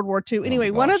I or World War II.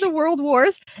 Anyway, one of the world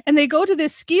wars, and they go to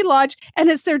this ski lodge, and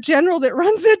it's their general that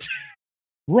runs it.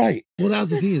 Right. Well, that's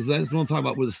the thing that's what I'm talking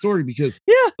about with the story, because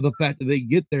of the fact that they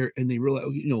get there and they realize,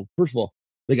 first of all,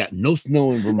 they got no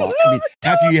snow in Vermont. I mean,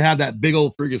 after you have that big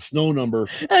old friggin' snow number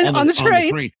on the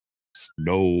train.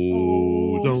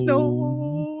 Snow.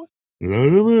 I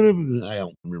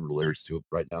don't remember the lyrics to it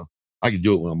right now. I can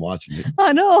do it when I'm watching it.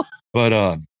 I know.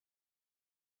 But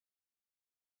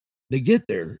they get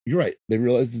there. You're right. They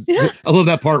realize. Yeah. I love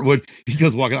that part when he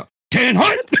goes walking out. Can't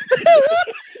hunt.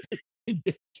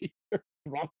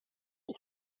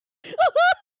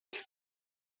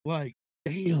 Like,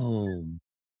 damn.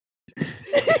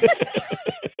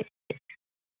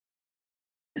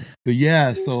 But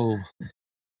yeah, so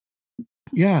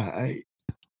yeah,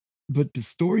 but the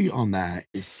story on that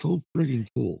is so friggin'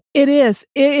 cool. It is.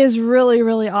 It is really,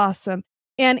 really awesome.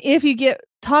 And if you get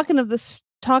talking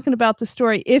about the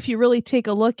story, if you really take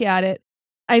a look at it,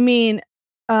 I mean,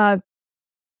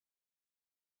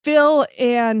 Phil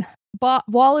and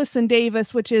Wallace and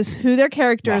Davis, which is who their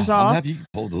characters are. I'm happy you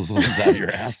pulled those ones out of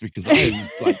your ass, because I was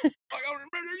like, I don't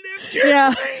remember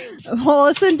their names.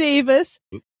 Wallace and Davis.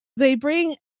 They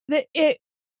bring it.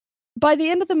 By the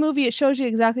end of the movie, it shows you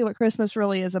exactly what Christmas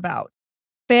really is about: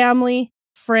 family,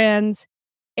 friends,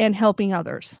 and helping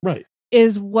others. Right.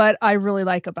 Is what I really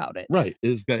like about it. Right.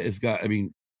 It's got. I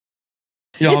mean,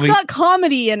 it's got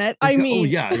comedy in it.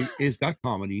 It's got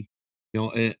comedy.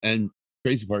 And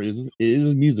crazy part is it is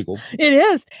a musical. It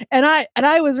is, and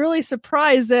I was really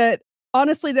surprised that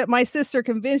honestly that my sister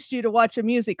convinced you to watch a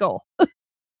musical.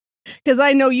 Because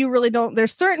I know you really don't.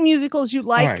 There's certain musicals you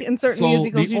like and certain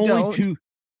musicals you don't.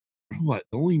 The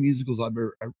only musicals I've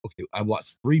ever I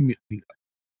watched 3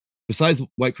 besides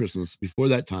White Christmas. Before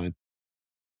that time,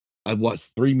 I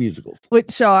watched 3 musicals.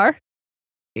 Which are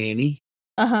Annie.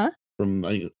 From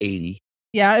 80.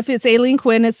 Yeah, if it's Aileen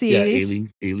Quinn, it's the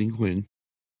 80s. Aileen Quinn.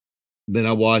 Then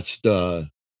I watched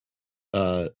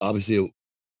obviously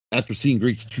after seeing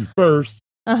Grease 2 first,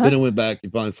 then I went back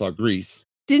and finally saw Grease.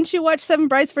 Didn't you watch Seven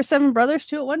Brides for Seven Brothers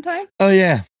too at one time? Oh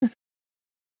yeah.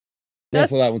 I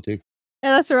saw that one too.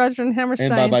 Yeah, that's Roger and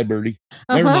Hammerstein. And Bye Bye Birdie.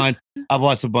 Never mind. I've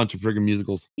watched a bunch of friggin'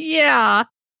 musicals. Yeah.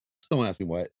 Don't ask me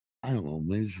what. I don't know.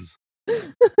 Maybe this is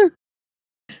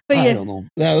but I don't know.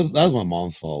 That was my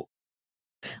mom's fault.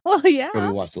 Well, yeah. We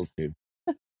watched those two.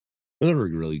 They were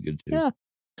really good too. Yeah.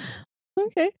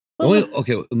 Okay. Well, let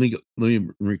me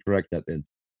recorrect that then.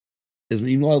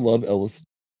 Even though I love Elvis,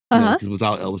 because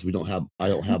without Elvis, I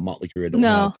don't have Motley Crue.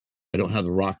 I don't have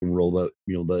the rock and roll, but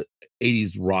the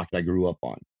 80s rock I grew up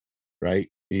on, right?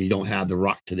 And you don't have the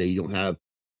rock today. You don't have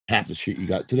half the shit you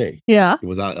got today. Yeah.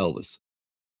 Without Elvis.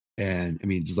 And I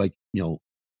mean, just like,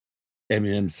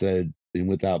 Eminem said, and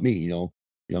without me, oh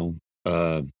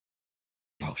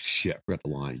shit, I forgot the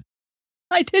line.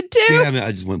 I did too. Damn it,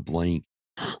 I just went blank.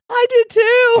 I did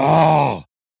too. Oh,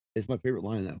 it's my favorite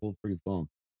line in that whole freaking song.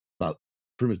 About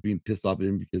pretty much being pissed off at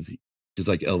him because he, just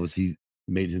like Elvis, he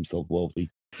made himself wealthy.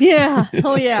 Yeah.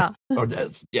 Oh yeah. Or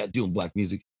doing black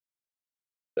music.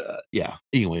 Yeah.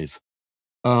 Anyways,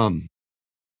 but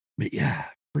yeah,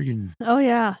 freaking. Oh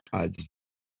yeah. I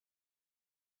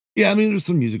mean, there's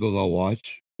some musicals I'll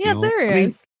watch. Yeah, there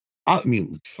is. I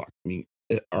mean, fuck me.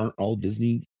 Aren't all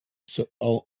Disney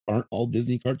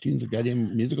cartoons a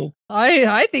goddamn musical?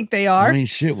 I think they are. I mean,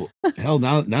 shit. Well, hell,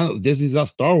 now Disney's got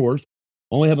Star Wars.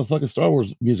 Only have a fucking Star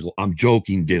Wars musical. I'm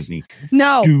joking, Disney.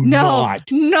 No, do not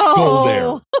go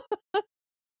there.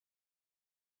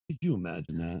 Could you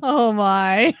imagine that? Oh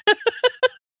my!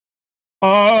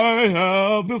 I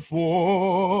have the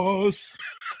Force.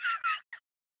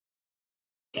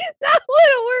 That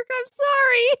wouldn't work. I'm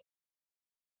sorry.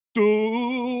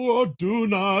 Do or do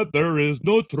not. There is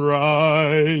no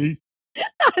try.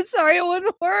 I'm sorry, it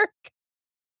wouldn't work.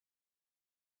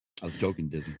 I was joking,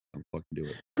 Disney. Don't fucking do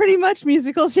it. Pretty much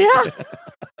musicals, yeah.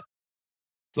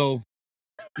 So,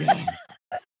 yeah.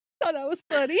 I thought that was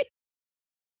funny.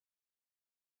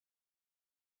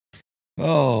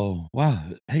 Oh, wow.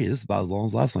 Hey, this is about as long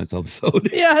as last night's episode.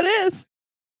 Yeah, it is.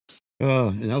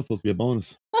 And that was supposed to be a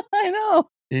bonus. I know.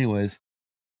 Anyways.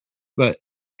 But,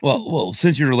 well,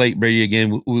 since you're late, Brady,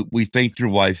 again, we thanked your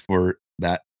wife for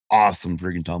that awesome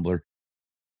freaking tumbler.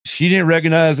 She didn't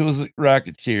recognize it was a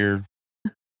Rocketeer.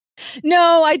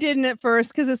 No, I didn't at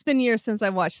first because it's been years since I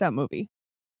watched that movie.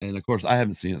 And of course, I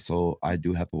haven't seen it, so I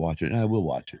do have to watch it, and I will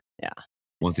watch it. Yeah.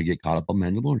 Once I get caught up on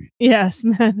Mandalorian. Yes,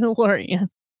 Mandalorian.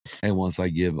 And once I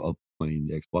give up playing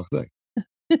the Xbox X.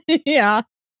 Yeah.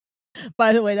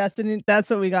 By the way, that's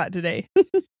what we got today.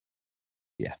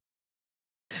 Yeah.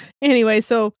 Anyway,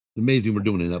 so amazing we're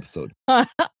doing an episode. I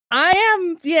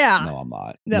am, yeah. No, I'm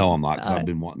not. No, I'm not. Because I've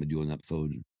been wanting to do an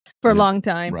episode for a long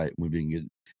time. Right. We've been getting.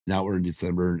 Now we're in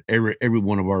December, and every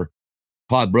one of our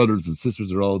pod brothers and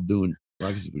sisters are all doing. Well,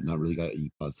 I guess we've not really got any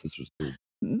pod sisters.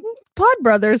 Pod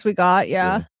brothers, we got,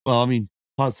 yeah. Well, I mean,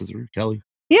 pod sister Kelly.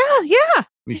 Yeah. I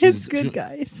mean, it's She good,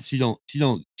 guys. She don't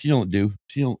do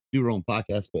her own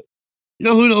podcast, but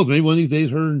who knows? Maybe one of these days,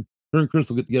 her and Chris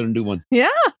will get together and do one. Yeah.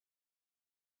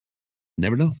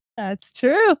 Never know. That's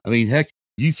true. I mean, heck,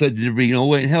 you said there'd be no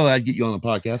way in hell I'd get you on the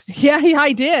podcast. Yeah,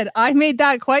 I did. I made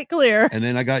that quite clear. And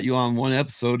then I got you on one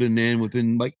episode, and then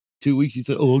within like 2 weeks, you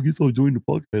said, "Oh, I guess I'll join the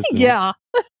podcast." Yeah.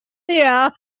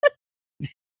 Yeah.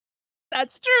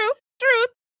 That's true.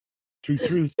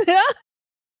 Truth. Yeah.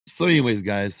 So, anyways,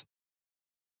 guys,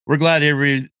 we're glad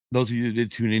those of you that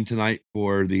did tune in tonight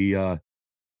for the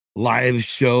live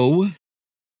show.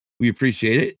 We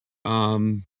appreciate it.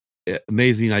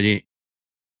 Amazing.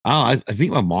 I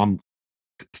think my mom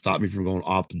stopped me from going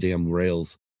off the damn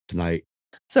rails tonight.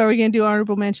 So are we going to do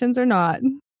honorable mentions or not?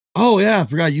 Oh, yeah. I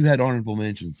forgot you had honorable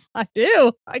mentions. I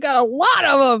do. I got a lot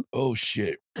of them. Oh,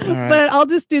 shit. All right. But I'll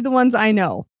just do the ones I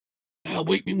know.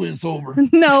 Wake me when it's over.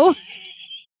 No.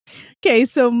 Okay.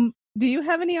 So do you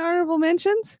have any honorable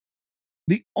mentions?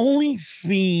 The only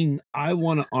thing I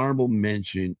want to honorable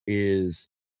mention is,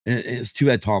 and it's too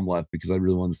bad Tom left because I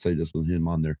really wanted to say this with him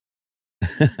on there.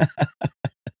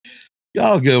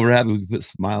 Y'all go. We're happy we can put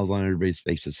smiles on everybody's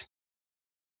faces.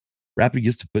 Rapid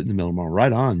gets to put in the mail tomorrow.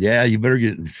 Right on. Yeah, you better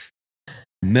get.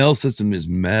 Mail system is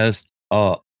messed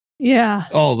up. Yeah.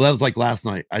 Oh, that was like last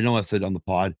night. I know I said on the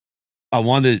pod. I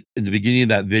wanted in the beginning of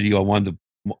that video, I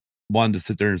wanted to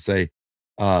sit there and say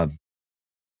that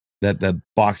the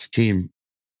box came.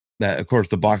 That of course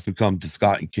the box would come to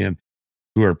Scott and Kim,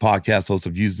 who are podcast hosts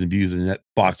of Used and Abused, and that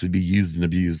box would be used and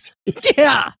abused.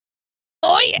 Yeah.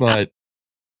 Oh yeah. But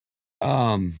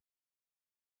and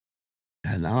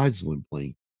now I just went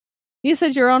blank. You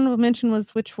said your honorable mention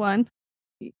was which one?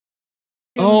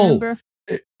 Remember?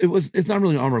 It's not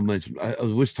really an honorable mention. I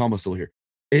wish Tom was still here.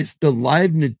 It's the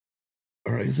live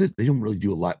or is it? They don't really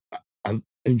do a lot. I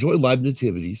enjoy live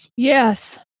nativities.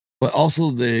 Yes. But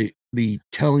also the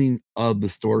telling of the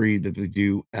story that they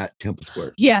do at Temple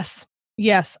Square. Yes.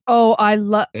 Yes. Oh, I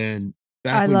love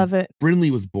it.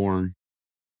 Brindley was born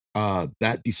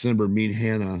that December. Me and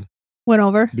Hannah went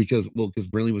over because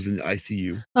Brindley was in the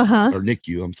ICU or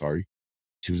NICU. I'm sorry,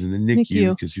 she was in the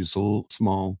NICU because she was so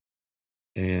small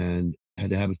and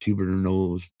had to have a tube in her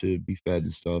nose to be fed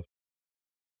and stuff.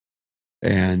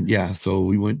 And yeah, so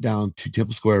we went down to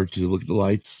Temple Square to look at the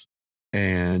lights,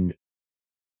 and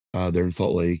they're in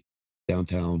Salt Lake,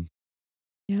 downtown.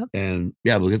 Yep. And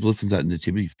yeah, we'll get to listen to that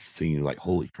nativity singing. Like,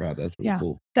 holy crap, that's really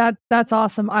cool. That's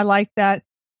awesome. I like that.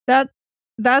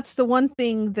 That's the one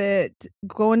thing that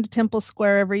going to Temple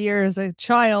Square every year as a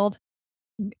child,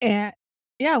 and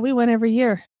yeah, we went every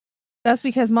year. That's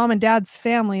because mom and dad's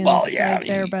family is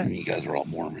there, but you guys are all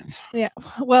Mormons. Yeah.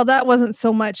 Well, that wasn't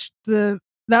so much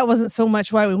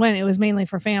why we went. It was mainly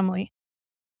for family.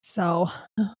 So,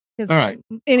 all right.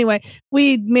 Anyway,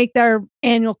 we make our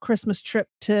annual Christmas trip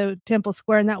to Temple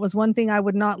Square, and that was one thing I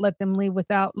would not let them leave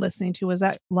without listening to. Was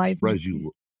that live?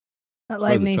 That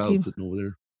live the child sitting over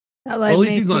there. That live. At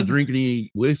least he's not drinking any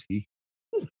whiskey.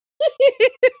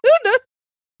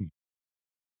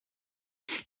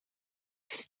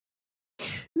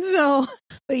 So,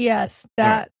 but yes,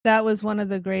 that was one of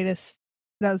the greatest.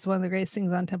 That was one of the greatest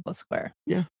things on Temple Square.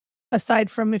 Yeah.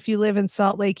 Aside from if you live in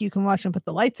Salt Lake, you can watch them put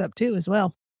the lights up too, as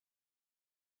well.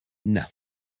 No.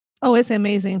 Oh, it's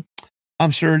amazing. I'm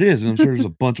sure it is, and I'm sure there's a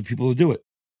bunch of people who do it.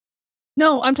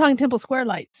 No, I'm talking Temple Square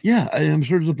lights. Yeah, I'm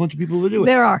sure there's a bunch of people who do it.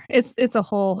 There are. It's a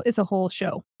whole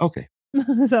show. Okay.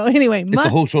 So anyway, it's a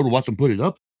whole show to watch them put it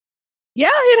up. Yeah,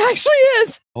 it actually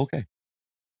is. Okay.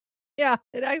 Yeah,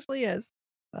 it actually is.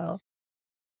 So.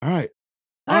 All right.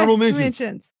 Honorable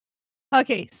mentions.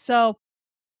 Okay, so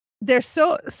there's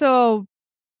so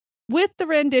with the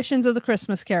renditions of the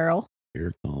Christmas Carol. Here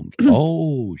it comes.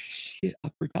 Oh shit! I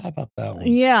forgot about that one.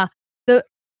 Yeah.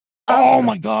 Oh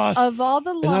my gosh! Of all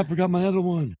the, and I forgot my other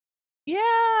one. Yeah.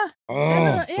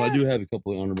 Oh, so I do have a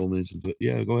couple of honorable mentions, but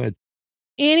yeah, go ahead.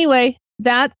 Anyway,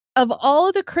 that of all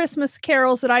of the Christmas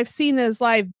carols that I've seen that is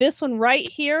live, this one right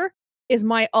here is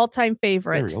my all-time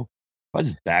favorite. There we go. If I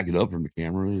just back it up from the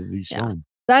camera, it'll be shown.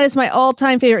 That is my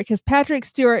all-time favorite because Patrick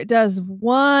Stewart does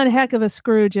one heck of a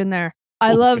Scrooge in there.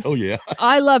 I love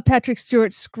Patrick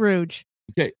Stewart's Scrooge.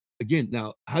 Okay, again,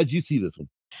 now how'd you see this one?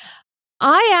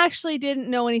 I actually didn't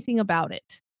know anything about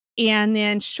it. And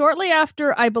then shortly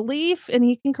after, I believe, and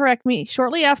he can correct me,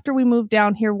 shortly after we moved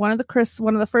down here, one of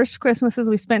the first Christmases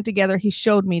we spent together, he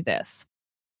showed me this.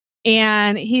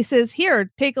 And he says,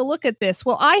 "Here, take a look at this."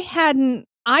 Well,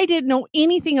 I didn't know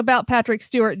anything about Patrick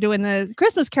Stewart doing the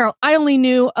Christmas Carol. I only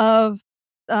knew of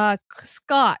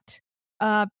Scott,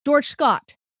 George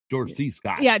Scott. George C.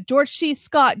 Scott. Yeah, George C.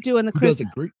 Scott doing the Christmas.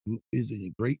 Is a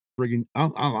great friggin'.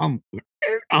 I'm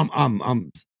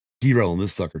derailing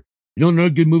this sucker. You don't know a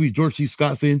good movie George C.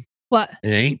 Scott's in? What? It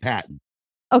ain't Patton.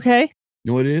 Okay. You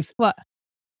know what it is? What?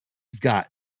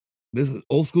 This is an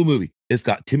old school movie. It's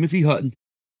got Timothy Hutton,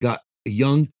 got a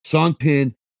young Sean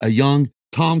Penn, a young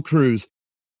Tom Cruise,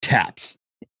 Taps.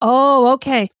 Oh,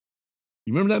 okay.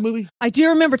 You remember that movie? I do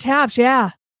remember Taps,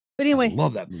 yeah. But anyway. I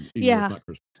love that movie. Yeah. It's not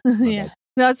Christmas. Yeah.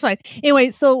 No, that's fine. Anyway,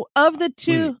 so of the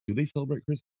two. Wait, do they celebrate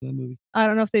Christmas in that movie? I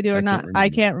don't know if they do or not. I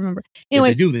can't remember.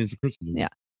 Anyway. If they do, then it's a Christmas movie. Yeah.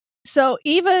 So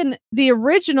even the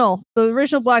original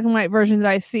black and white version that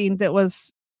I've seen that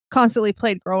was constantly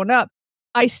played growing up,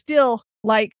 I still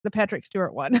like the Patrick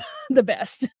Stewart one the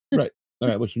best. Right. All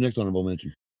right. What's your next honorable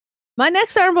mention? My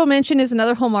next honorable mention is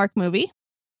another Hallmark movie.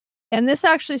 And this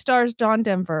actually stars John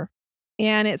Denver.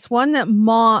 And it's one that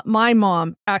my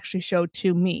mom actually showed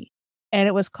to me. And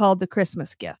it was called The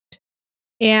Christmas Gift.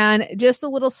 And just a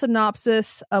little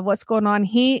synopsis of what's going on.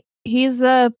 He's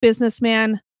a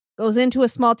businessman, goes into a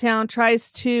small town,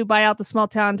 tries to buy out the small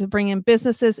town to bring in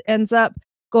businesses, ends up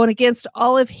going against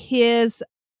all of his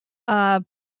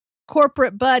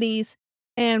corporate buddies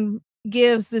and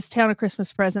gives this town a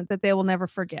Christmas present that they will never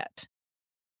forget.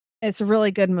 It's a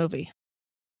really good movie.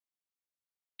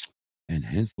 And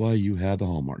hence why you have the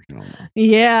Hallmark channel now.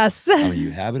 Yes. I mean,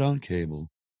 you have it on cable.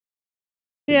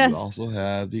 Yes. We also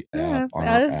have the app on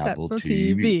our Apple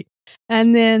TV.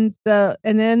 And then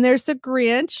there's the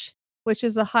Grinch, which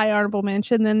is a high honorable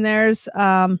mention. Then there's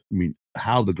I mean,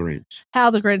 How the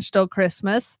Grinch Stole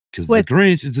Christmas. Because the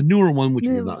Grinch is a newer one, which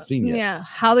we've not seen yet. Yeah,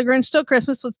 How the Grinch Stole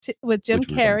Christmas with Jim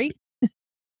Carrey.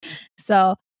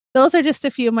 So those are just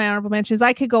a few of my honorable mentions.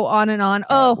 I could go on and on.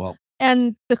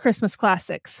 And the Christmas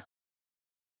classics.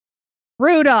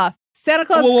 Rudolph, Santa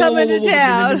Claus is coming to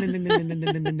town.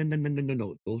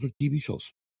 No. Those are TV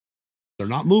shows. They're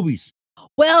not movies.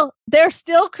 Well, they're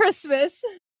still Christmas.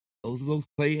 Those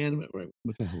play anime. Right?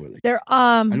 What the hell are they? They're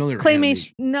I know they're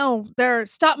claymation. No, they're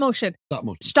stop motion.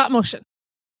 Stop motion.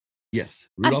 Yes.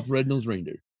 Rudolph the Red-Nosed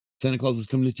Reindeer. Santa Claus is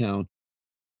coming to town.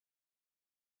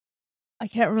 I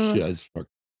can't remember. Shit,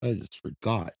 I just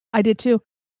forgot. I did too.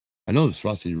 I know there's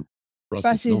Frosty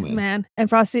Snowman. And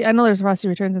Frosty. I know there's Frosty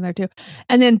Returns in there too.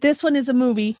 And then this one is a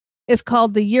movie. It's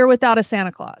called The Year Without a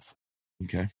Santa Claus.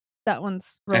 Okay. That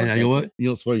one's really And you know what? You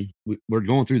know what's funny? We're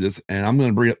going through this, and I'm going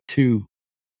to bring up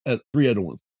three other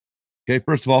ones. Okay,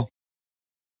 first of all.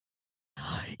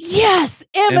 Yes!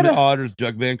 Emmett Otter's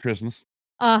Jug Band Christmas.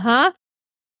 Uh-huh.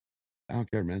 I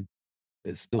don't care, man.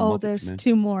 It's still Muppets, there's man.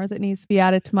 2 more that needs to be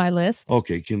added to my list.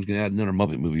 Okay, Kim's going to add another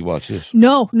Muppet movie. Watch this.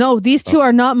 No, these 2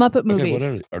 are not Muppet movies. Okay, what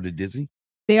are they? Are they Disney?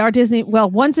 They are Disney.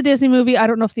 Well, one's a Disney movie. I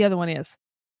don't know if the other one is.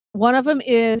 One of them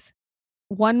is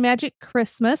One Magic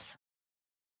Christmas.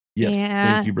 Yes,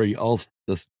 thank you, Brady. All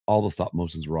the stop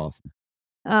motions were awesome.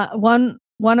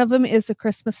 One of them is A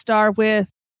Christmas Star with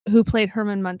who played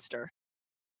Herman Munster.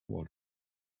 What?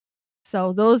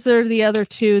 So those are the other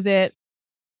 2 that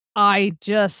I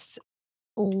just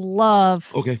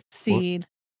love seeing.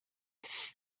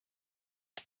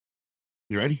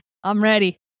 You ready? I'm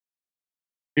ready.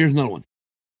 Here's another one.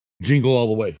 Jingle All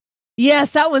the Way.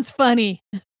 Yes, that one's funny.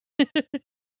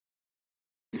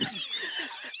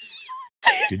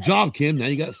 Good job, Kim. Now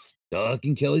you got stuck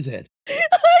in Kelly's head. I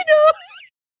know.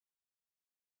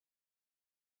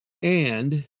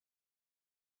 And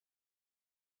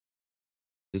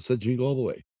it said Jingle All the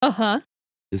Way. Uh-huh.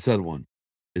 This other one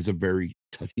is a very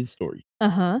touching story.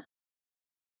 Uh-huh.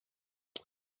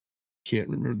 Can't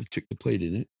remember the chick that played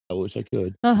in it. I wish I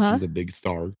could. Uh-huh. She's a big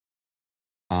star.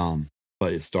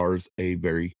 But it stars a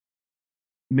very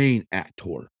main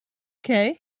actor.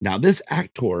 Okay. Now this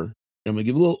actor, I'm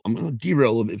gonna derail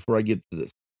a little bit before I get to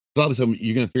this. So obviously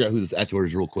you're gonna figure out who this actor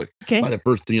is real quick. Okay. By the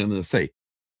first thing I'm gonna say.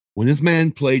 When this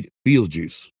man played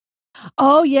Beetlejuice.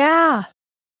 Oh yeah.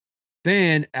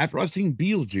 Then after I've seen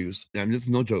Beetlejuice, and this is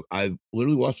no joke, I've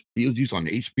literally watched Beetlejuice on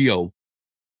HBO.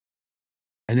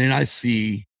 And then I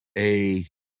see a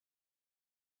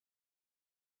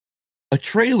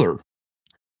trailer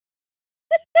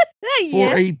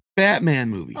for a Batman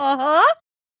movie. Uh-huh.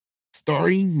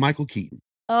 Starring Michael Keaton.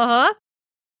 Uh-huh.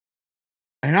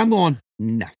 And I'm going,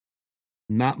 no,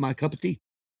 not my cup of tea.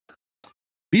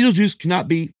 Beetlejuice cannot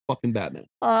be fucking Batman.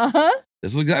 Uh-huh.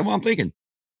 This is exactly what I'm thinking.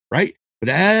 Right? But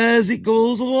as it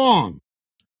goes along,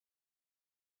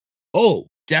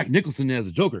 Jack Nicholson as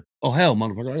a Joker. Oh, hell,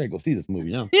 motherfucker, I gotta go see this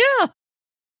movie now. Yeah.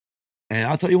 And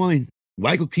I'll tell you one thing,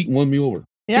 Michael Keaton won me over.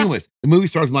 Yeah. Anyways, the movie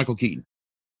stars Michael Keaton.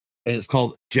 And it's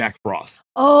called Jack Frost.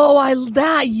 Oh,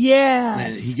 yes.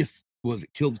 And he gets,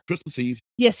 killed Christmas Eve.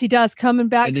 Yes, he does. Coming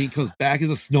back. And then he comes back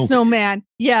as a snowman.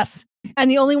 Yes.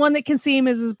 And the only one that can see him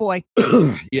is his boy.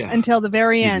 Yeah. Until the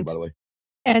very end. By the way.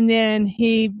 And then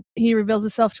he reveals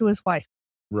himself to his wife.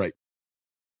 Right.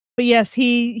 But yes,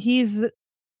 he's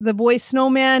the boy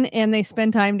snowman and they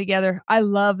spend time together. I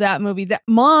love that movie. That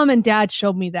Mom and Dad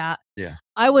showed me that. Yeah.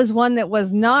 I was one that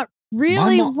was not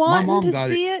really wanting to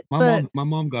see it. My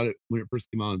mom got it when it first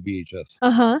came out on VHS.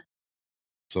 Uh-huh.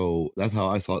 So that's how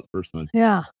I saw it the first time.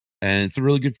 Yeah. And it's a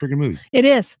really good freaking movie. It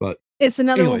is. But it's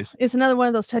another one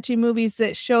of those touchy movies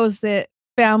that shows that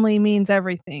family means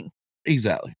everything.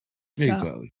 Exactly.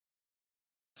 Exactly.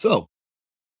 So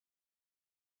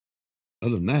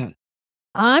other than that,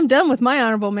 I'm done with my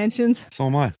honorable mentions. So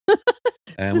am I.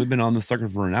 And we've been on this sucker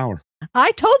for an hour.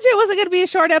 I told you it wasn't going to be a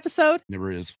short episode.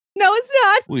 Never is. No, it's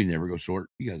not. We never go short.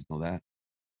 You guys know that.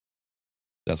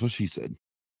 That's what she said.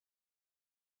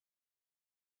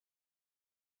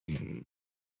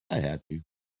 I had to.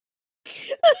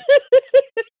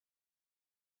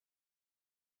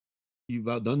 You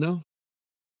about done now?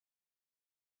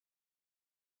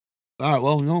 All right.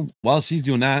 Well, while she's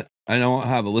doing that, I don't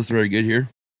have a list very good here.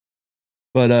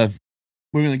 But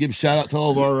we're going to give a shout out to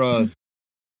all of our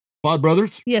pod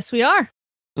brothers. Yes, we are.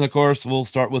 And of course, we'll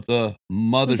start with the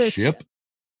mothership,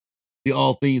 the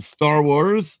all things Star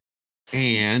Wars,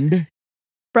 and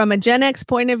from a Gen X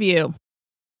point of view,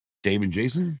 Dave and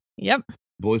Jason. Yep.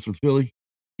 Boys from Philly,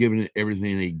 giving it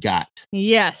everything they got.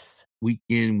 Yes. Week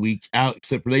in, week out,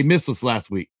 except for they missed us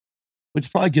last week, which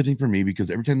is probably a good thing for me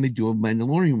because every time they do a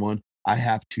Mandalorian one, I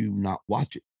have to not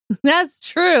watch it. That's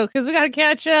true because we got to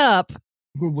catch up.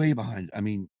 We're way behind. I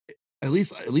mean, at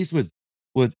least with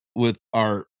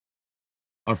our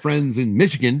friends in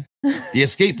Michigan, the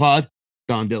Escape Pod,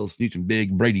 Don Dell Snooch and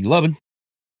Big Brady Lovin',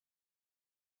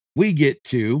 we get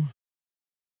to,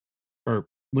 or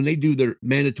when they do their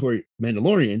mandatory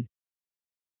Mandalorian,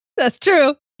 that's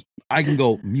true. I can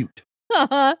go mute.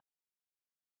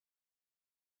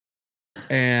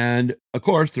 And of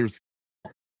course, there's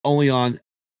only on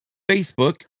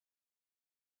Facebook.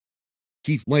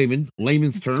 Keith layman's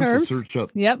terms. So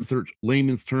search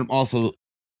layman's term. Also,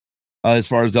 as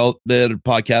far as the other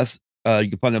podcasts, you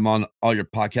can find them on all your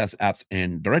podcast apps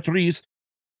and directories.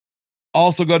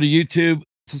 Also, go to YouTube,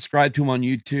 subscribe to them on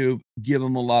YouTube, give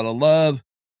them a lot of love,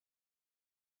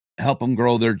 help them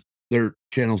grow their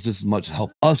channels just as much as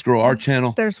help us grow our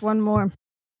channel. There's one more.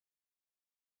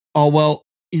 Oh, well,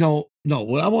 no,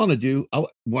 what I want to do,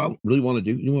 what I really want to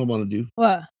do, you know what I want to do?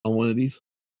 What? On one of these?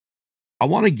 I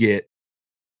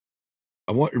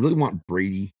really want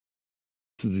Brady,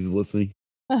 since he's listening,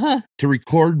 to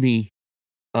record me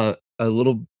a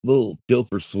little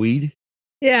Dilfer Swede.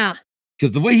 Yeah.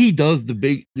 Because the way he does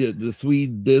the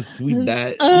Swede, this, Swede,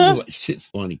 that, shit's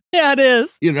funny. Yeah, it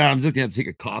is. You know, I'm just going to take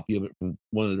a copy of it from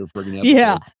one of their friggin'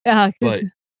 episodes. Yeah. But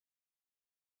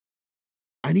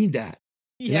I need that.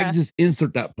 Yeah. And I can just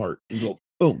insert that part and go,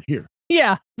 boom, here.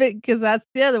 Yeah, because that's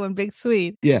the other one, Big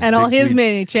Swede. Yeah. And all his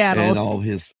many channels. And all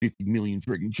his 50 million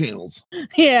friggin' channels.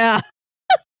 Yeah.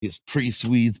 His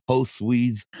pre-Swedes,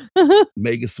 post-Swedes,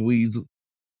 mega Swedes,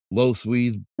 low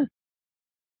Swedes.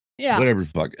 Yeah. Whatever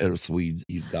fuck other Swedes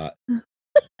he's got. Right.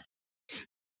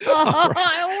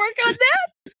 I'll work on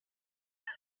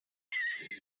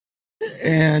that.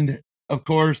 And of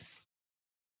course,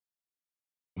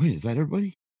 wait, is that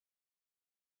everybody?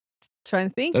 Trying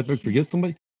to think. Did I forget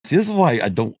somebody? See, this is why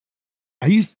that's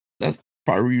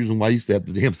part of the reason why I used to have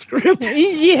the damn script.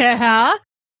 Yeah.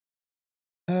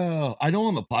 Oh, I know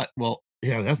on the pot. Well,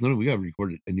 yeah, that's another. We got to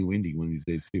record a new indie one of these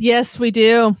days too. Yes, we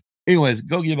do. Anyways,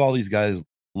 go give all these guys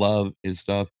love and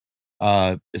stuff.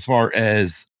 As far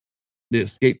as the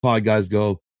Escape Pod guys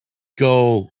go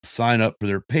sign up for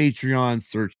their Patreon.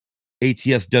 Search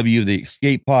ATSW the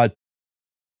Escape Pod.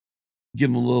 Give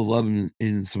them a little love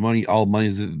and some money. All money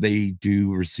that they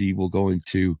do receive will go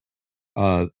into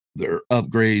their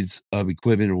upgrades of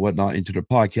equipment or whatnot into their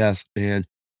podcast. And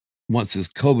once this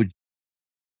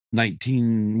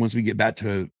COVID-19, once we get back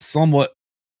to somewhat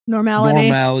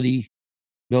normality,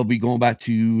 they'll be going back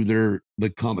to the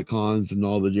Comic Cons and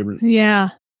all the different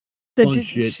fun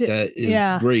shit that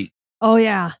is great. Oh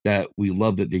yeah, that we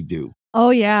love that they do. Oh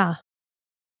yeah.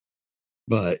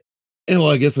 But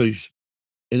I guess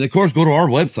and of course, go to our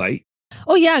website.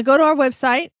 Oh yeah, go to our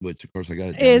website, which of course I got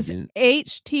it. Is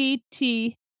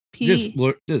http.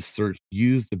 Just search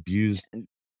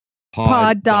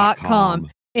usedabusedpod.com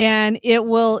and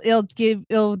it'll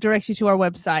direct you to our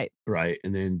website. Right,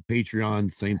 and then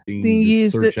Patreon, same thing.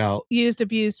 Just search out Used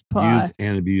Abused Pod. Used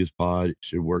and Abused Pod. It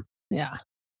should work. Yeah.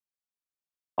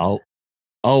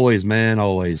 Always, man,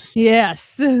 always.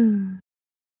 Yes. And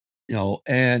yeah,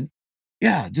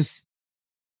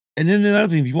 and then another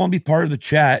thing, if you want to be part of the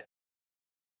chat,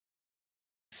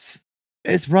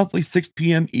 it's roughly 6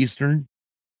 p.m. Eastern.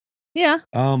 Yeah.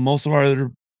 Most of our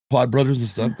other pod brothers and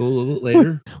stuff go a little bit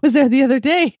later. Was there the other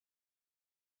day?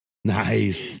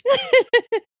 Nice.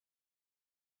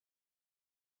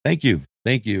 Thank you.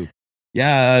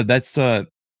 Yeah, that's gosh.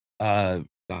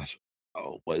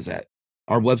 Oh, what is that?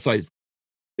 Our website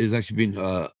is actually being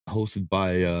hosted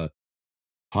by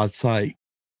Podsite.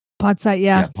 Podsite,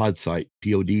 yeah. Podsite.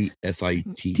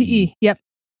 PODSITE. Yep.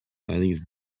 I think it's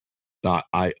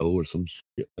 .io or some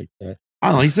shit like that. I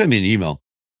don't know. He sent me an email.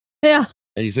 Yeah.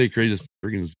 And he said he created this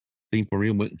freaking thing for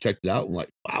me and went and checked it out. And like,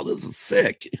 wow, this is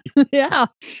sick. Yeah.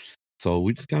 So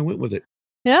we just kind of went with it.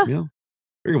 Yeah.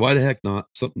 Figure why the heck not?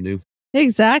 Something new.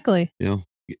 Exactly. Get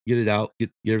it out.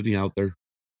 Get everything out there.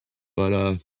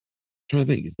 But trying to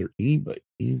think, is there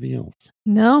anything else?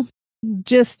 No.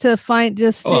 Just to find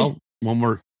one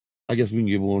more. I guess we can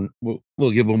give one.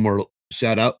 We'll give one more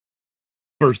shout out.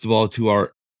 First of all, to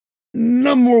our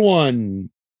number one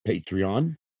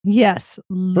Patreon. Yes.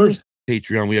 First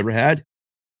Patreon we ever had.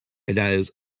 And that is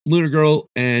Lunar Girl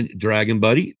and Dragon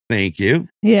Buddy. Thank you.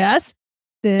 Yes.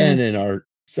 And then our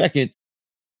second.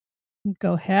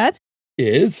 Go ahead.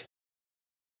 Is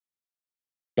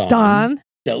Don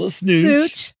Della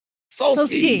Snooch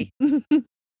Solski.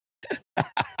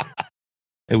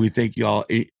 And we thank you all.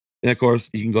 And of course,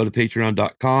 you can go to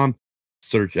patreon.com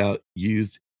search out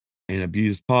Used and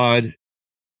Abused Pod. I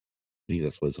think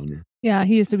that's what it's under. Yeah,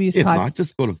 he used to abuse If pod. not,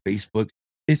 just go to Facebook.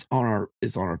 It's on our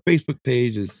Facebook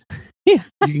page. Yeah.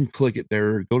 You can click it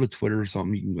there. Go to Twitter or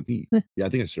something. You can. Yeah, I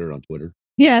think I shared it on Twitter.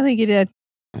 Yeah, I think you did.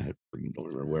 I freaking don't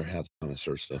remember where I have to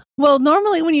search stuff. Well,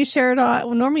 normally when you share it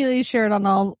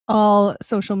on, all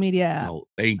social media apps. Oh,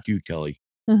 thank you, Kelly.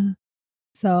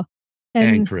 So,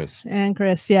 and Chris,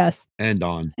 yes, and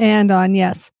Don,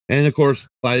 yes. And of course,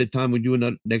 by the time we do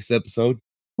another next episode,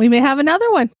 we may have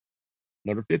another one.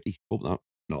 Another 50. Hope not.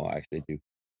 No, actually, I do.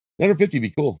 Another 50 would be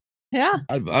cool. Yeah.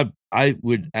 I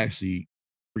would actually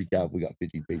freak out if we got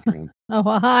 50 Patreon. Oh,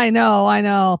 I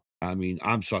know. I mean,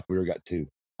 I'm shocked we got 2.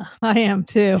 I am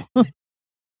too. But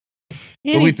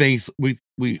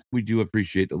we do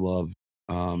appreciate the love.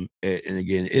 And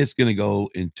again, it's going to go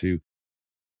into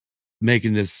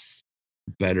making this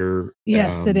better.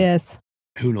 Yes, it is.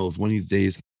 Who knows? One of these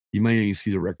days, you might not even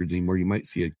see the records anymore. You might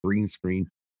see a green screen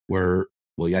where,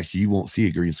 well, actually, you won't see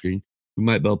a green screen. We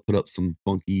might be able to put up some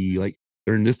funky, like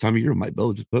during this time of year, we might be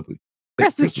able to just put up a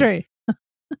Christmas tree.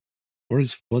 Or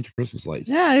just a bunch of Christmas lights.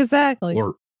 Yeah, exactly.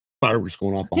 Or fireworks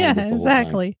going off behind us the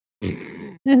exactly. whole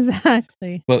time.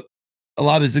 Exactly. But a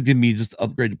lot of it's going to be just to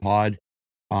upgrade the pod.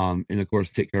 And of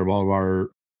course, take care of all of our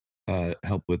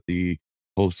help with the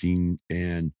hosting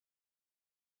and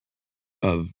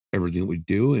of everything we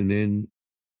do. And then,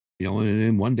 and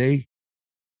then one day,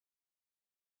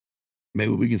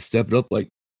 maybe we can step it up like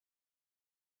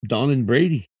Don and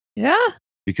Brady. Yeah.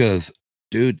 Because,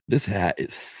 dude, this hat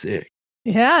is sick.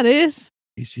 Yeah, it is.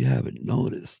 In case you haven't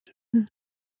noticed.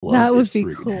 That would be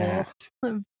cool. Hat.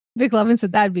 Vic Lovin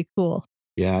said that'd be cool.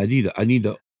 Yeah, I need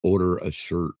to order a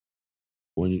shirt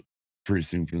pretty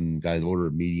soon from the guys. Order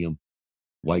a medium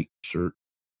white shirt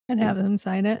and have them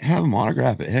sign it. Have them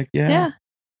autograph it. Heck yeah. Yeah.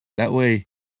 That way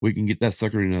we can get that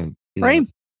sucker in a frame.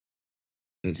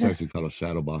 It's actually called a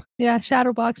shadow box. Yeah,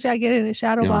 shadow box. Yeah, get it in a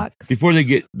shadow box. Before they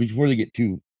get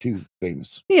too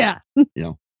famous. Yeah.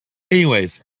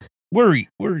 Anyways, we're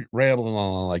rambling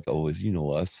on like always. You know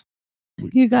us.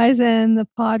 You guys and the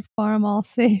Pod Farm all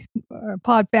saved, or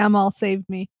Pod Fam all saved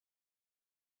me.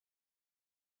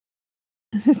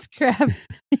 It's crap.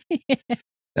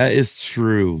 That is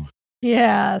true.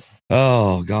 Yes.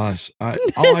 Oh gosh. All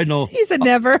I know. He said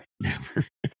never. Never.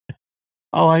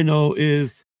 All I know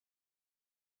is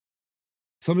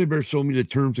somebody better show me the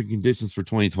terms and conditions for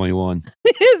 2021.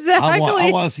 Exactly.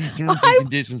 I want to see terms and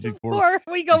conditions before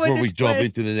we jump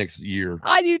into the next year.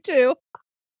 I do too.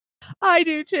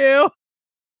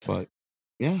 But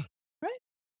yeah. Right.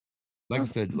 Like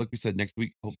we said, next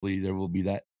week, hopefully there will be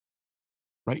that.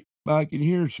 Right back in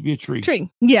here should be a tree.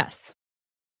 Yes.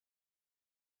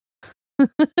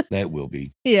 That will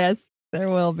be. Yes, there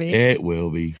will be. It will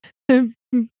be. Big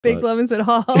Lovin said,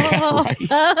 ha ha ha.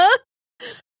 Right.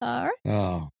 All right.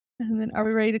 Oh. And then are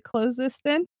we ready to close this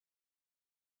then?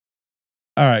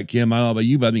 All right, Kim, I don't know about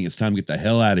you, but I think it's time to get the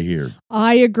hell out of here.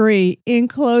 I agree. In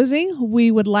closing, we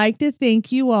would like to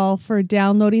thank you all for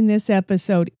downloading this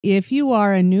episode. If you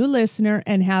are a new listener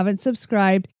and haven't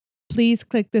subscribed, please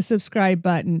click the subscribe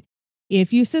button.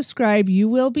 If you subscribe, you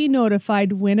will be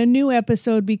notified when a new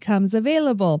episode becomes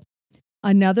available.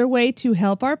 Another way to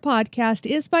help our podcast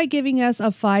is by giving us a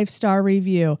 5-star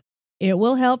review. It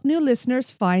will help new listeners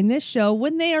find this show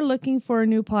when they are looking for a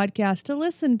new podcast to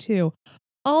listen to.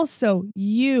 Also,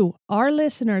 you, our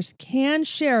listeners, can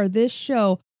share this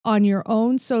show on your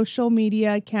own social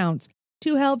media accounts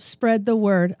to help spread the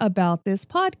word about this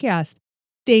podcast.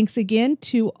 Thanks again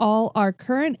to all our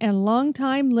current and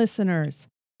longtime listeners.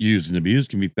 Used and Abused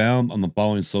can be found on the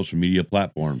following social media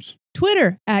platforms.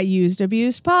 Twitter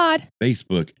 @UsedAbusedPod.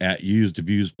 Facebook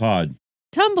 @UsedAbusedPod.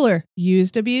 Tumblr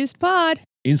UsedAbusedPod.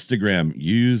 Instagram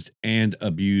Used and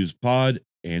Abused Pod,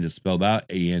 and it's spelled out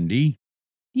AND.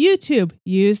 YouTube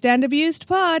Used and Abused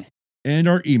Pod. And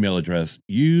our email address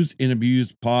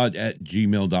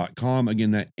usedandabusedpod@gmail.com.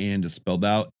 Again, that and is spelled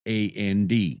out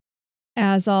AND.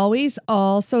 As always,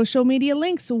 all social media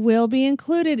links will be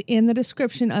included in the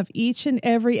description of each and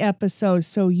every episode,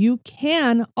 so you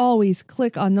can always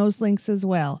click on those links as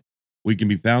well. We can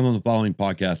be found on the following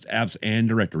podcast apps and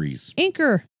directories: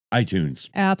 Anchor, iTunes,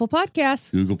 Apple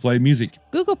Podcasts, Google Play Music,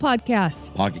 Google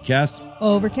Podcasts, Pocket Cast,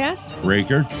 Overcast,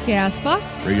 Breaker,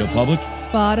 Castbox, Radio Public,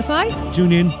 Spotify,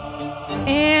 TuneIn,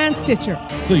 and Stitcher.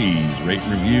 Please rate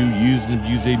and review Use and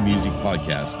Abuse a Music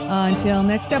podcast. Until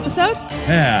next episode,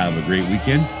 have a great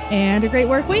weekend and a great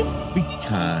work week. Be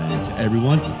kind to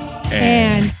everyone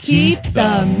and keep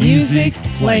the music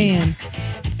playing.